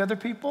before the other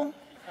people,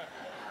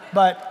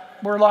 but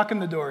we're locking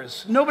the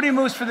doors. Nobody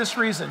moves for this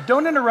reason.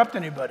 Don't interrupt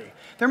anybody.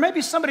 There may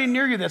be somebody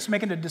near you that's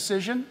making a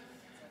decision.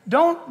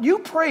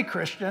 You pray,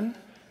 Christian.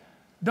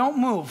 Don't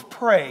move,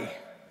 pray.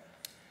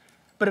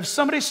 But if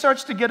somebody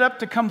starts to get up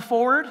to come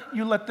forward,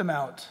 you let them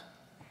out.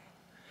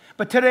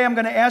 But today, I'm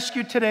going to ask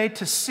you today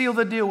to seal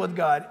the deal with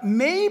God.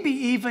 Maybe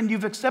even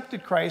you've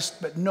accepted Christ,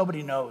 but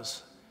nobody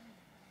knows.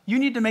 You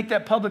need to make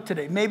that public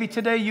today. Maybe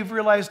today you've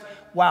realized,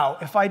 wow,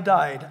 if I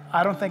died,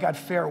 I don't think I'd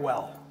fare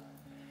well.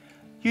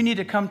 You need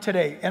to come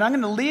today. And I'm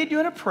going to lead you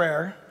in a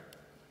prayer,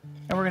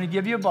 and we're going to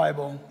give you a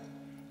Bible,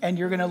 and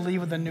you're going to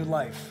leave with a new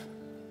life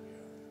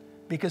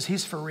because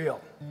he's for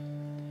real.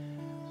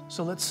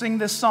 So let's sing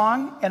this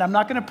song, and I'm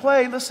not going to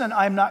play. Listen,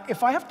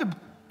 if I have to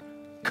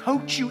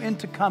coach you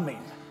into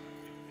coming,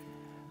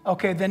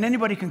 okay, then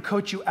anybody can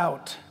coach you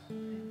out.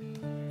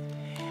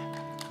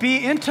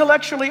 Be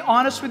intellectually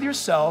honest with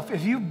yourself.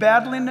 If you're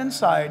battling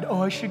inside,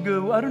 I should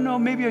go, I don't know,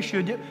 maybe I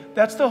should.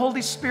 That's the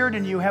Holy Spirit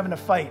in you having a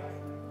fight.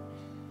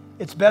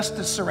 It's best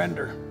to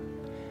surrender.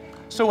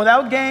 So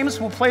without games,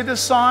 we'll play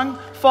this song.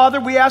 Father,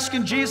 we ask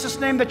in Jesus'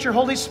 name that your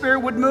Holy Spirit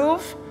would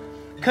move,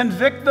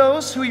 convict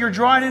those who you're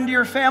drawing into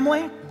your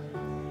family.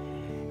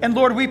 And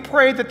Lord, we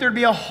pray that there'd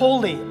be a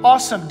holy,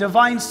 awesome,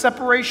 divine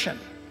separation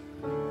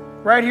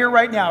right here,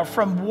 right now,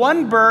 from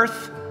one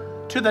birth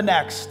to the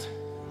next.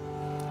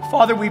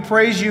 Father, we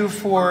praise you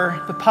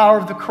for the power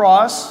of the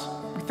cross.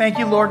 We thank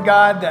you, Lord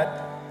God,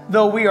 that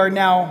though we are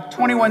now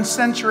 21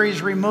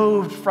 centuries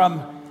removed from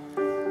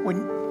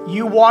when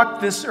you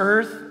walked this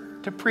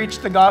earth to preach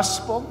the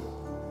gospel,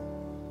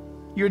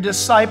 your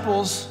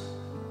disciples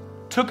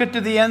took it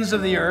to the ends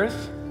of the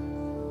earth.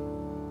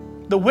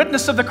 The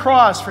witness of the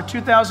cross for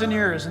 2,000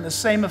 years and the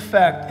same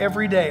effect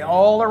every day,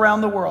 all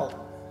around the world.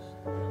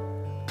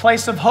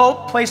 Place of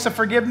hope, place of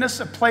forgiveness,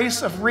 a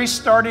place of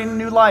restarting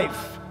new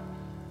life.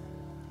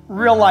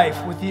 Real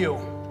life with you.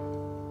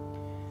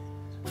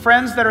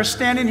 Friends that are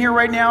standing here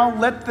right now,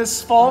 let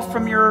this fall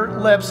from your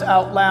lips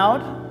out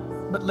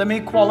loud, but let me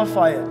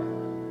qualify it.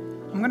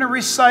 I'm going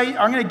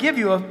to give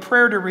you a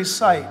prayer to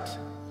recite.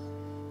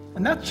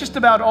 And that's just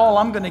about all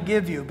I'm going to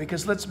give you,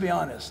 because let's be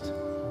honest,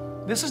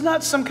 this is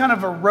not some kind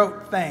of a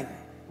rote thing.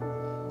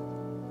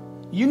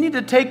 You need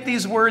to take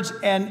these words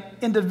and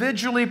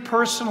individually,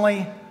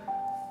 personally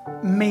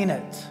mean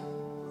it.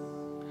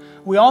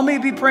 We all may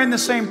be praying the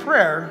same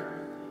prayer,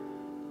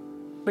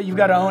 but you've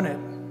got to own it.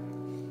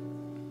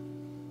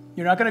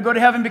 You're not going to go to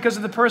heaven because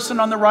of the person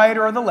on the right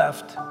or on the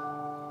left.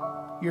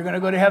 You're going to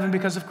go to heaven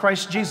because of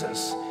Christ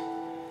Jesus.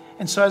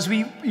 And so as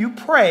you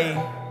pray,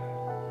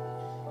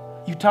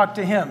 you talk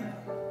to him.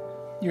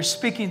 You're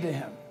speaking to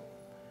him.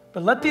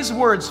 But let these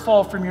words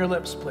fall from your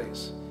lips,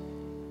 please.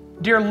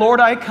 Dear Lord,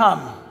 I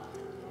come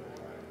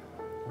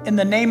in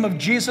the name of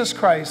Jesus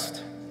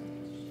Christ.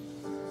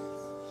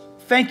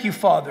 Thank you,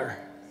 Father,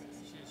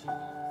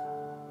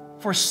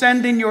 for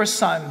sending your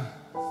Son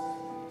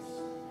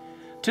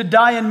to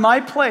die in my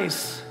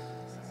place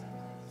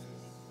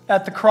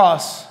at the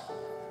cross,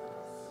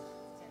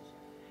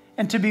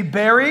 and to be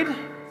buried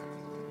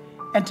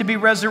and to be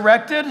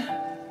resurrected,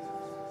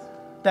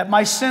 that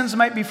my sins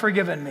might be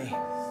forgiven me.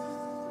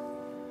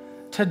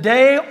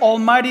 Today,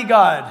 Almighty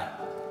God,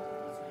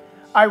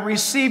 I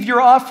receive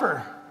your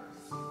offer,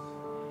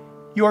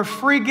 your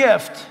free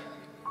gift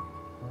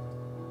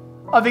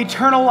of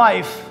eternal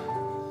life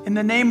in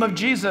the name of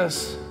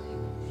Jesus.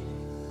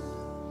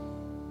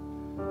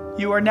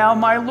 You are now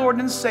my Lord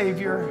and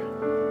Savior,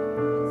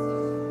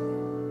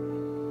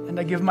 and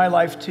I give my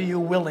life to you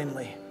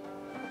willingly.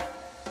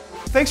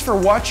 Thanks for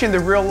watching the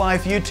Real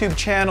Life YouTube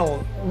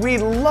channel. We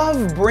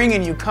love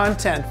bringing you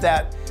content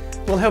that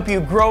will help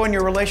you grow in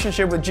your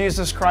relationship with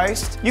Jesus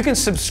Christ. You can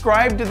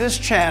subscribe to this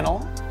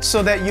channel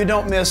so that you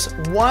don't miss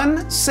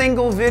one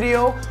single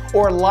video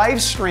or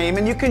live stream,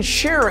 and you can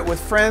share it with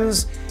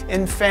friends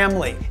and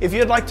family. If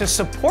you'd like to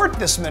support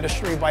this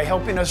ministry by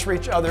helping us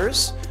reach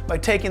others, by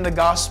taking the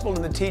gospel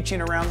and the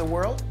teaching around the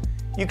world,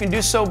 you can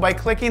do so by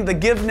clicking the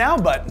Give Now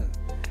button.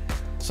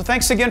 So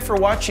thanks again for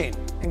watching,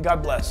 and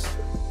God bless.